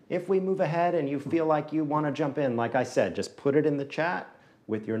 If we move ahead and you feel like you want to jump in, like I said, just put it in the chat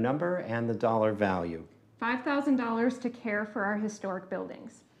with your number and the dollar value. $5,000 to care for our historic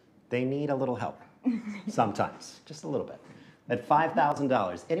buildings. They need a little help sometimes, just a little bit. At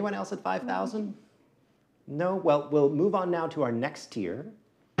 $5,000. Anyone else at $5,000? No? Well, we'll move on now to our next tier.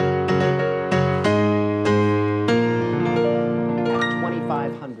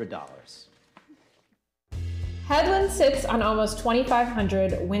 $2,500. Headlands sits on almost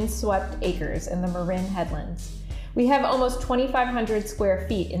 2,500 windswept acres in the Marin Headlands. We have almost 2,500 square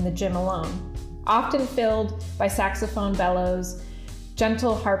feet in the gym alone, often filled by saxophone bellows,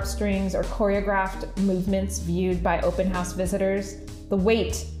 gentle harp strings, or choreographed movements viewed by open house visitors. The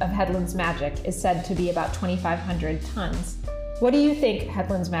weight of Headlands Magic is said to be about 2,500 tons. What do you think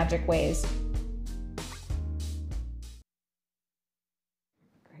Headlands Magic weighs?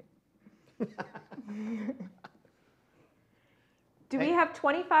 Do we have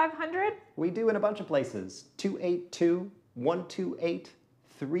 2,500? We do in a bunch of places. 282, 128,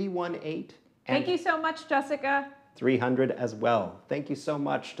 318. Thank you so much, Jessica. 300 as well. Thank you so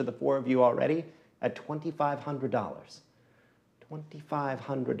much to the 4 of you already at $2,500.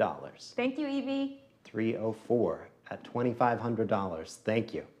 $2,500. Thank you, Evie. 304 at $2,500.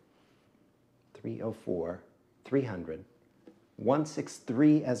 Thank you. 304, 300.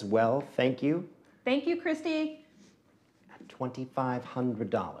 163 as well. Thank you. Thank you, Christy. At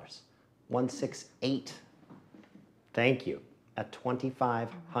 $2,500. 168. Thank you. At $2,500.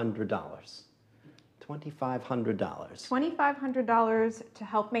 $2,500. $2,500 to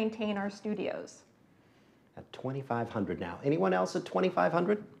help maintain our studios. At $2,500 now. Anyone else at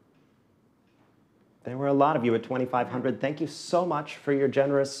 $2,500? There were a lot of you at $2,500. Thank you so much for your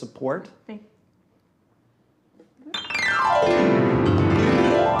generous support. Thank you.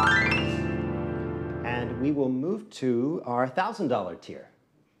 And we will move to our $1,000 tier.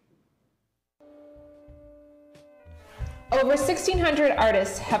 Over 1,600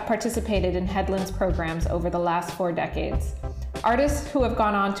 artists have participated in Headlands programs over the last 4 decades. Artists who have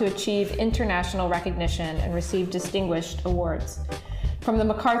gone on to achieve international recognition and receive distinguished awards. From the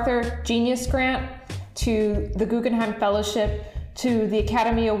MacArthur Genius Grant to the Guggenheim Fellowship to the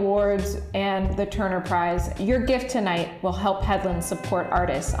Academy Awards and the Turner Prize, your gift tonight will help Headlands support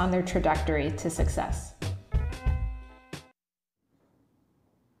artists on their trajectory to success.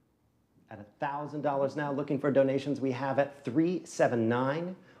 At $1,000 now, looking for donations, we have at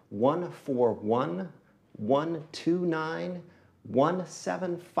 379, 141, 129,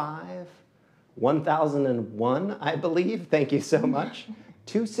 175, 1001, I believe. Thank you so much.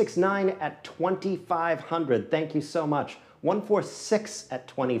 269 at 2,500. Thank you so much. 146 at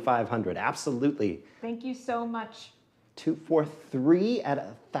 2,500. Absolutely. Thank you so much. 243 at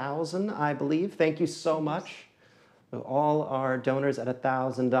 1,000, I believe. Thank you so much. All our donors at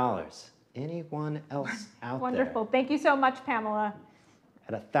 $1,000. Anyone else out Wonderful. Thank you so much, Pamela.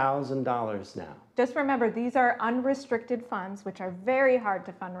 At $1,000 now. Just remember, these are unrestricted funds, which are very hard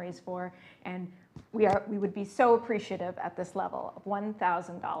to fundraise for, and we would be so appreciative at this level of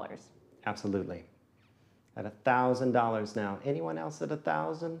 $1,000. Absolutely. At $1,000 now. Anyone else at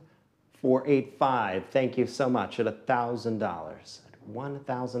 $1,000? 485. Thank you so much. At $1,000. At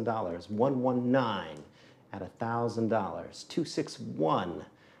 $1,000. 119. At $1,000. 261.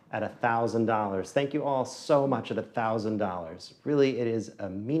 At $1,000. Thank you all so much at $1,000. Really, it is a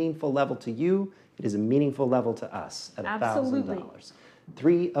meaningful level to you. It is a meaningful level to us at $1,000.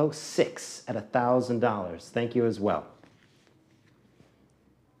 306 at $1,000. Thank you as well.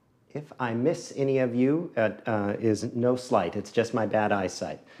 If I miss any of you, is no slight. It's just my bad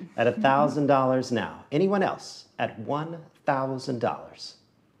eyesight. At $1,000 now. Anyone else at $1,000?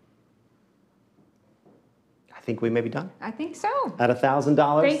 I I think we may be done. I think so. At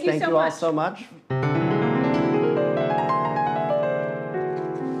 $1,000. Thank you all so much.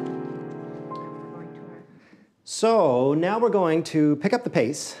 So now we're going to pick up the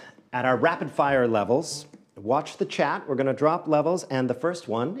pace at our rapid fire levels. Watch the chat. We're going to drop levels, and the first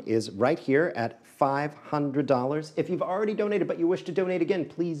one is right here at $500. If you've already donated but you wish to donate again,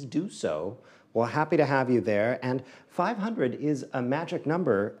 please do so. We're happy to have you there. And 500 is a magic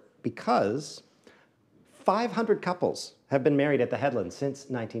number because 500 couples have been married at the Headlands since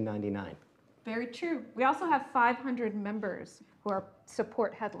 1999. Very true. We also have 500 members who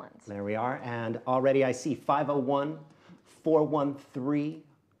support Headlands. There we are. And already I see 501, 413,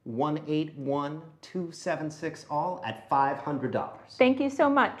 181, 276, all at $500. Thank you so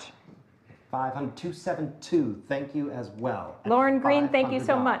much. 500, 272, thank you as well. Lauren Green, thank you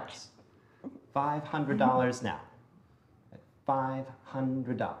so much. $500 now. At $500.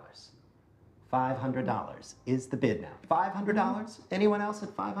 $500 is the bid now. $500? Anyone else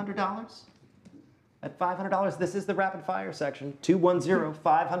at $500? At $500, this is the rapid fire section. 210,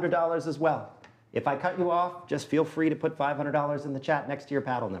 $500 as well. If I cut you off, just feel free to put $500 in the chat next to your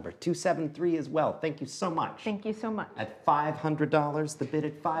paddle number. 273 as well. Thank you so much. Thank you so much. At $500, the bid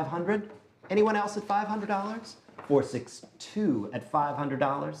at $500. Anyone else at $500? 462 at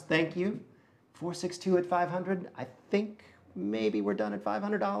 $500. Thank you. 462 at $500. I think maybe we're done at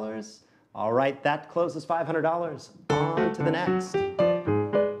 $500. All right, that closes $500. On to the next.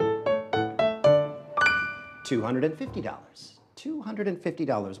 $250.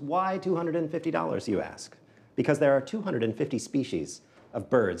 $250. Why $250, you ask? Because there are 250 species of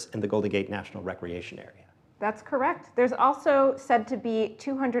birds in the Golden Gate National Recreation Area. That's correct. There's also said to be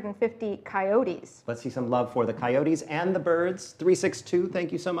 250 coyotes. Let's see some love for the coyotes and the birds. 362,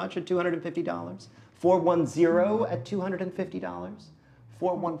 thank you so much, at $250. 410 at $250.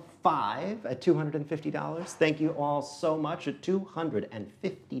 415 at $250. Thank you all so much at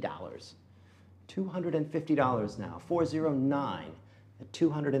 $250. $250 now. 409 at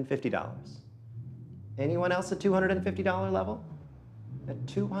 $250. Anyone else at $250 level? At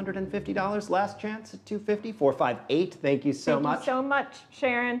 $250, last chance at $250. 458, thank you so much. Thank you so much,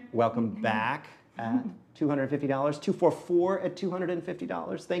 Sharon. Welcome back at $250. 244 at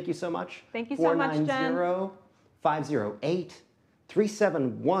 $250. Thank you so much. Thank you so much, Jen. 490, 508,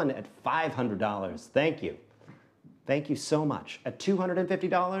 371 at $500. Thank you. Thank you so much. At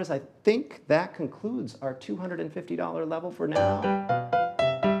 $250, I think that concludes our $250 level for now.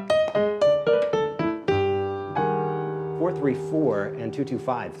 434 and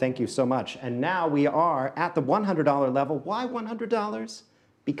 225, thank you so much. And now we are at the $100 level. Why $100?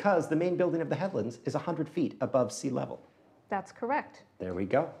 Because the main building of the Headlands is 100 feet above sea level. That's correct. There we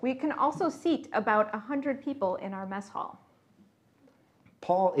go. We can also seat about 100 people in our mess hall.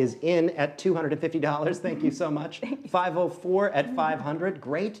 Paul is in at $250. Thank you so much. 504 at 500.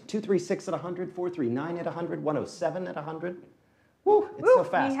 Great. 236 at 100. 439 at 100. 107 at 100. Woo, it's so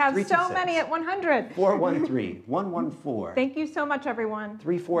fast. We have so many at 100. 413, 114. Thank you so much, everyone.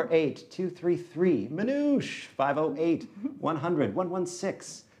 348, 233. Manouche, 508, 100,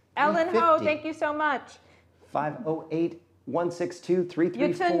 116. Ellen Ho, thank you so much. 508, 162,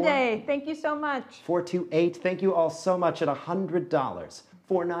 334. Yatunde, thank you so much. 428, thank you all so much at $100.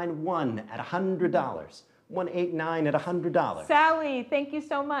 491 at $100. 189 at $100. Sally, thank you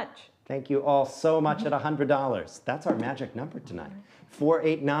so much. Thank you all so much at $100. That's our magic number tonight.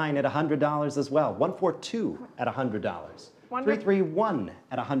 489 at $100 as well. 142 at $100. 331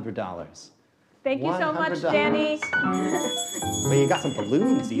 at $100. Thank you so much, Danny. Well, you got some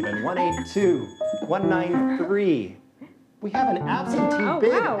balloons even. 182, 193. We have an absentee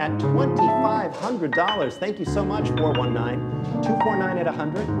bid at $2,500. Thank you so much, 419. 249 at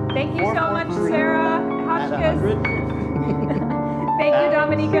 100. Thank you so much, Sarah Hotchkiss. Thank you,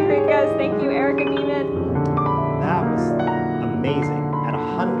 Dominica Enriquez. Thank you, Erica Neiman. That was amazing. At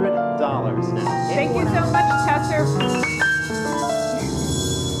 $100 now. Thank you so much, Chester.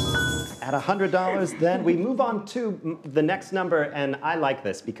 At $100, then we move on to the next number, and I like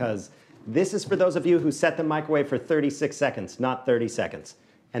this because this is for those of you who set the microwave for 36 seconds, not 30 seconds.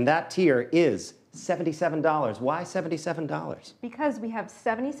 And that tier is $77. Why $77? Because we have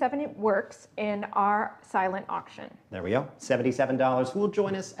 77 works in our silent auction. There we go. $77. Who will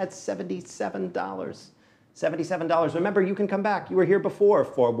join us at $77? $77. Remember, you can come back. You were here before.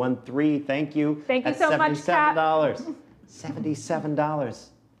 413. Thank you. Thank you so much, Kat. $77.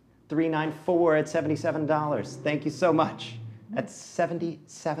 394 at $77. Thank you so much. At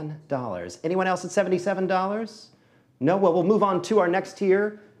 $77. Anyone else at $77? No? Well, we'll move on to our next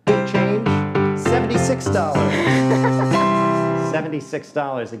tier. Big change. $76.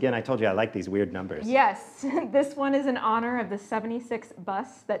 $76. Again, I told you I like these weird numbers. Yes, this one is in honor of the 76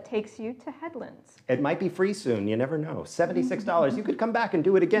 bus that takes you to Headlands. It might be free soon, you never know. $76, you could come back and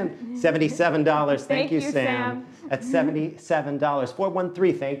do it again. $77, thank you, Sam. At $77.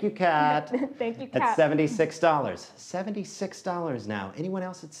 413, thank you, Kat. Thank you, Kat. At $76. $76 now. Anyone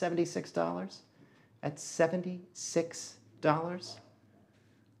else at $76? At $76?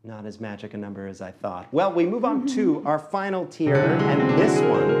 Not as magic a number as I thought. Well, we move on to our final tier, and this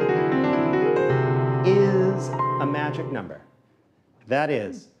one is a magic number. That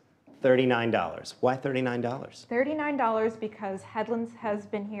is $39. Why $39? $39 because Headlands has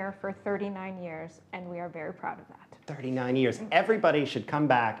been here for 39 years, and we are very proud of that. 39 years. Everybody should come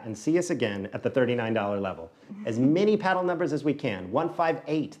back and see us again at the $39 level. As many paddle numbers as we can.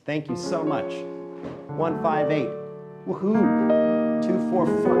 158, thank you so much. 158, woohoo.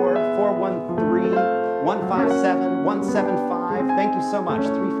 244, 413, 157, 175, thank you so much.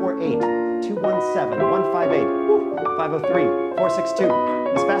 348, 217, 158, 503, 462,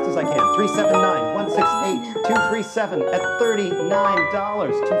 as fast as I can. 379, 168, 237 at $39,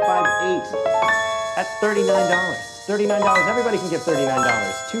 258 at $39. $39, everybody can give $39.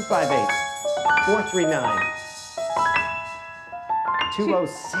 258, 439,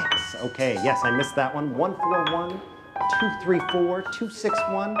 206, okay, yes, I missed that one. 141, 234,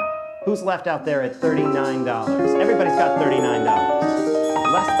 261. Who's left out there at $39? Everybody's got $39.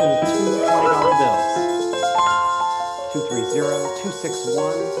 Less than two $20 bills. 230,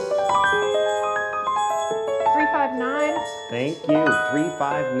 261. 359. Thank you,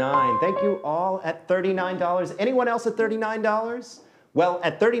 359. Thank you all at $39. Anyone else at $39? Well,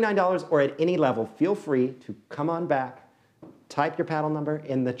 at $39 or at any level, feel free to come on back. Type your paddle number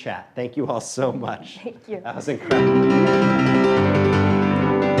in the chat. Thank you all so much. Thank you. That was incredible.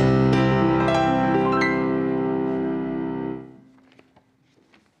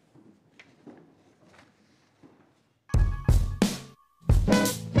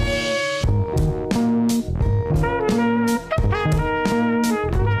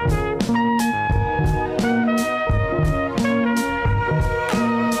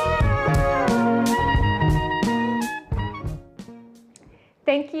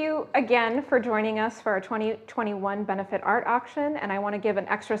 Thank you again for joining us for our 2021 Benefit Art Auction, and I want to give an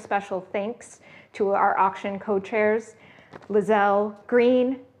extra special thanks to our auction co-chairs, Lizelle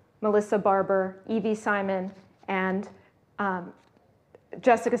Green, Melissa Barber, Evie Simon, and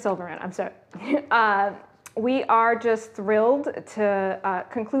Jessica Silverman. I'm sorry. We are just thrilled to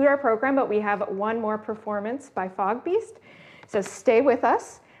conclude our program, but we have one more performance by Fog Beast, so stay with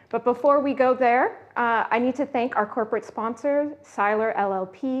us. But before we go there, I need to thank our corporate sponsors, Seiler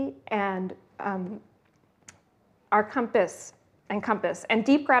LLP, and our Compass, and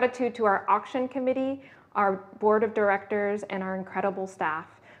deep gratitude to our auction committee, our board of directors, and our incredible staff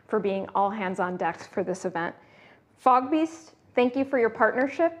for being all hands on deck for this event. Fog Beast, thank you for your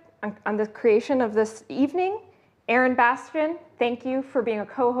partnership on the creation of this evening. Aaron Bastian, thank you for being a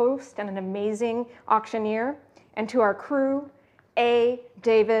co-host and an amazing auctioneer. And to our crew,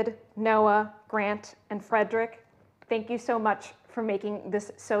 David, Noah, Grant, and Frederick, thank you so much for making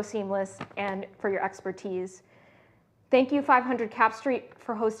this so seamless and for your expertise. Thank you 500 Cap Street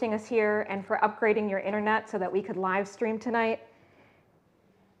for hosting us here and for upgrading your internet so that we could live stream tonight.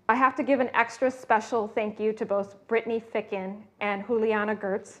 I have to give an extra special thank you to both Brittany Ficken and Juliana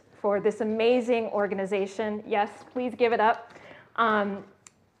Gerdts for this amazing organization. Yes, please give it up. On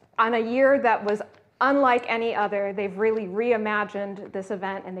a year that was unlike any other, they've really reimagined this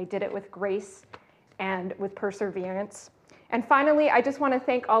event, and they did it with grace and with perseverance. And finally, I just want to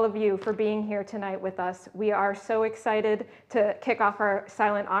thank all of you for being here tonight with us. We are so excited to kick off our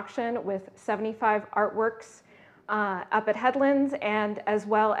silent auction with 75 artworks up at Headlands, and as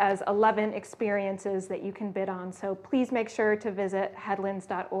well as 11 experiences that you can bid on. So please make sure to visit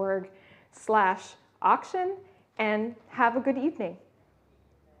headlands.org/auction and have a good evening.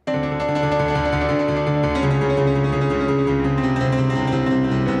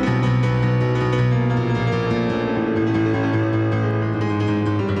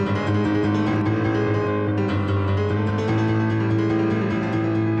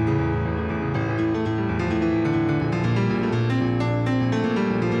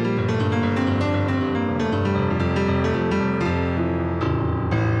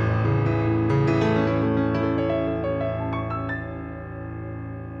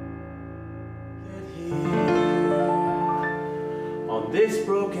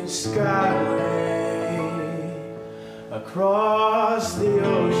 Skyway across the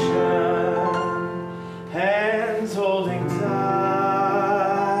ocean, hands holding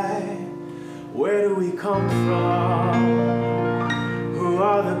tight. Where do we come from?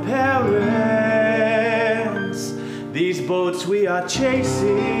 These boats we are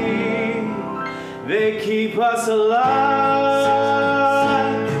chasing, they keep us alive.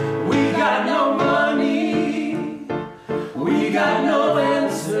 We got no money, we got no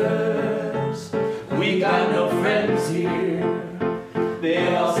answers, we got no friends here,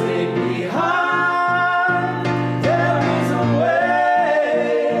 they all stay behind. There is a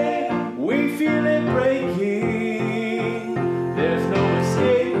way, we feel it breaking, there's no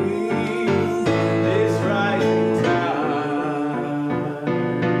escaping this rising tide.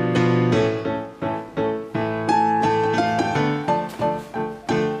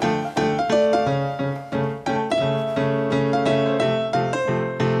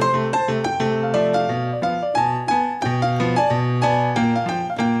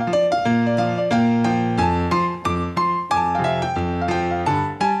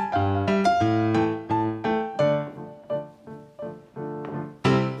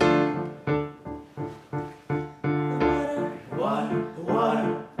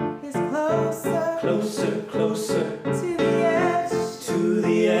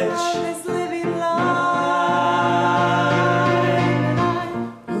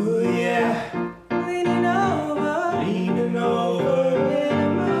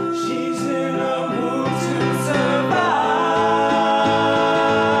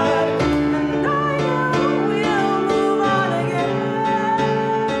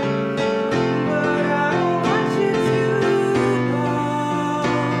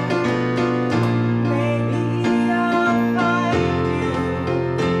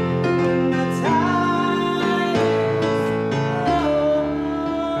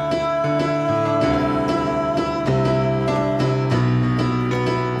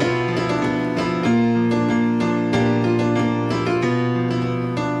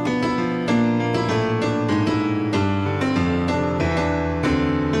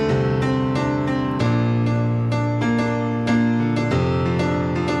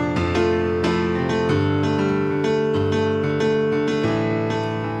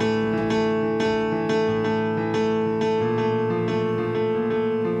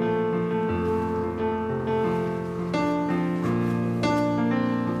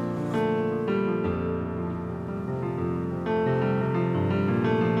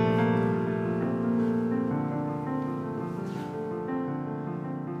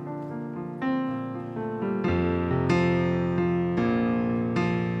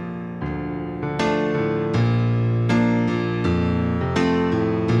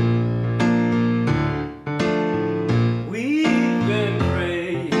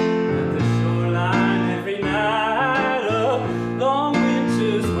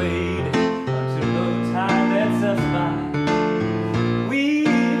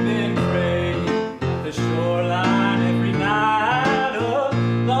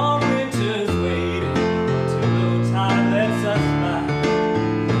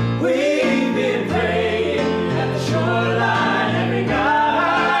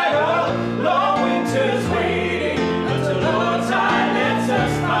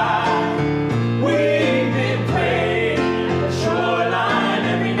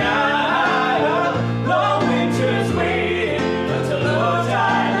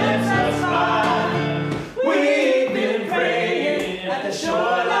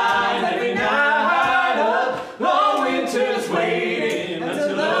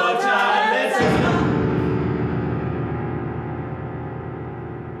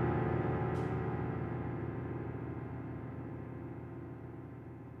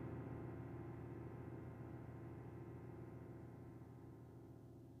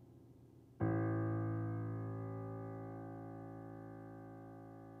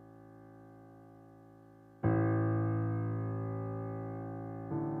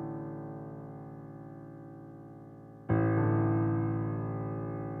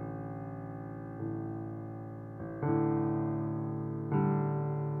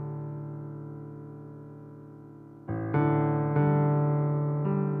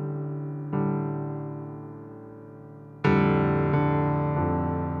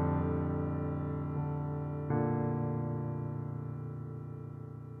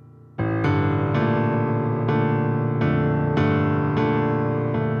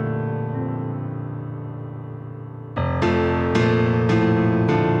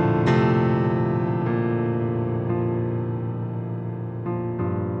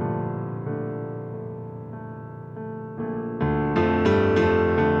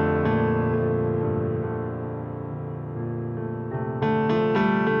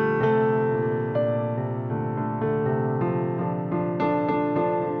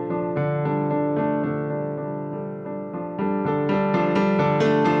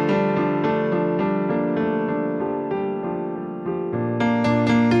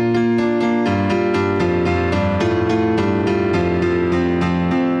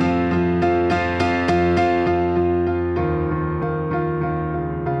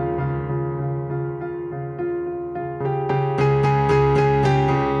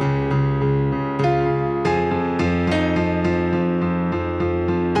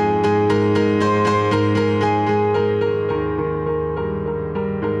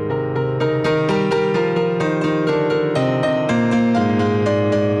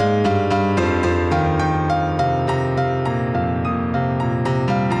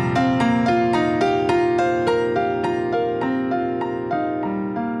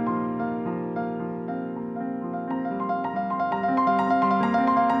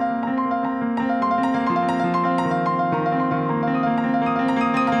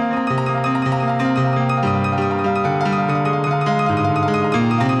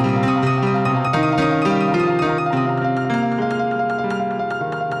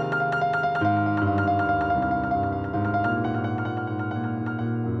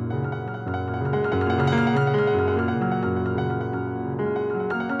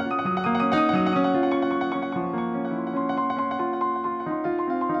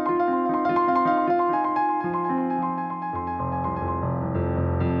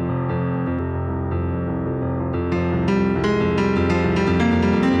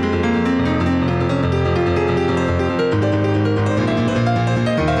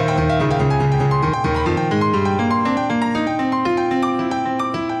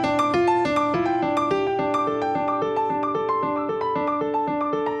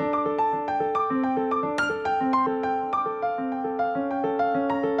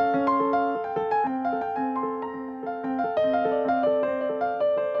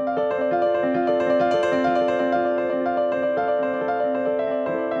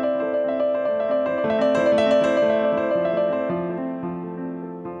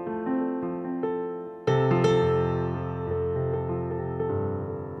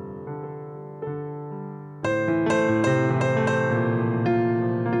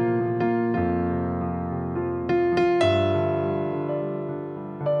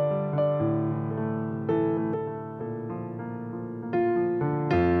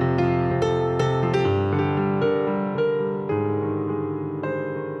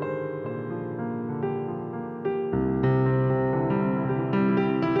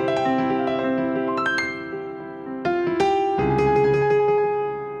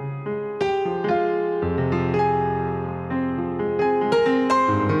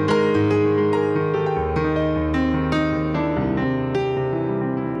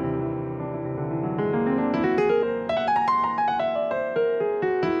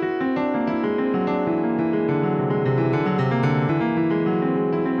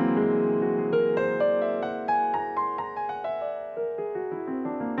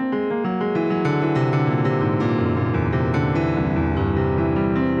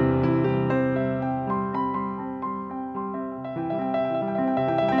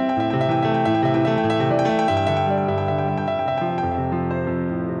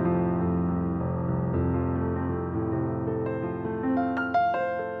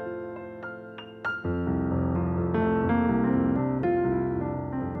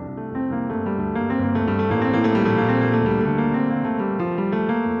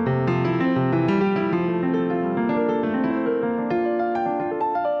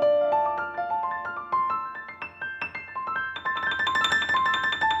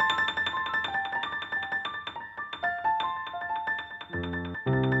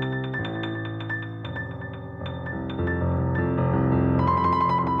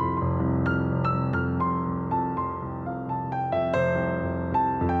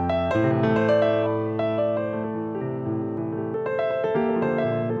 you.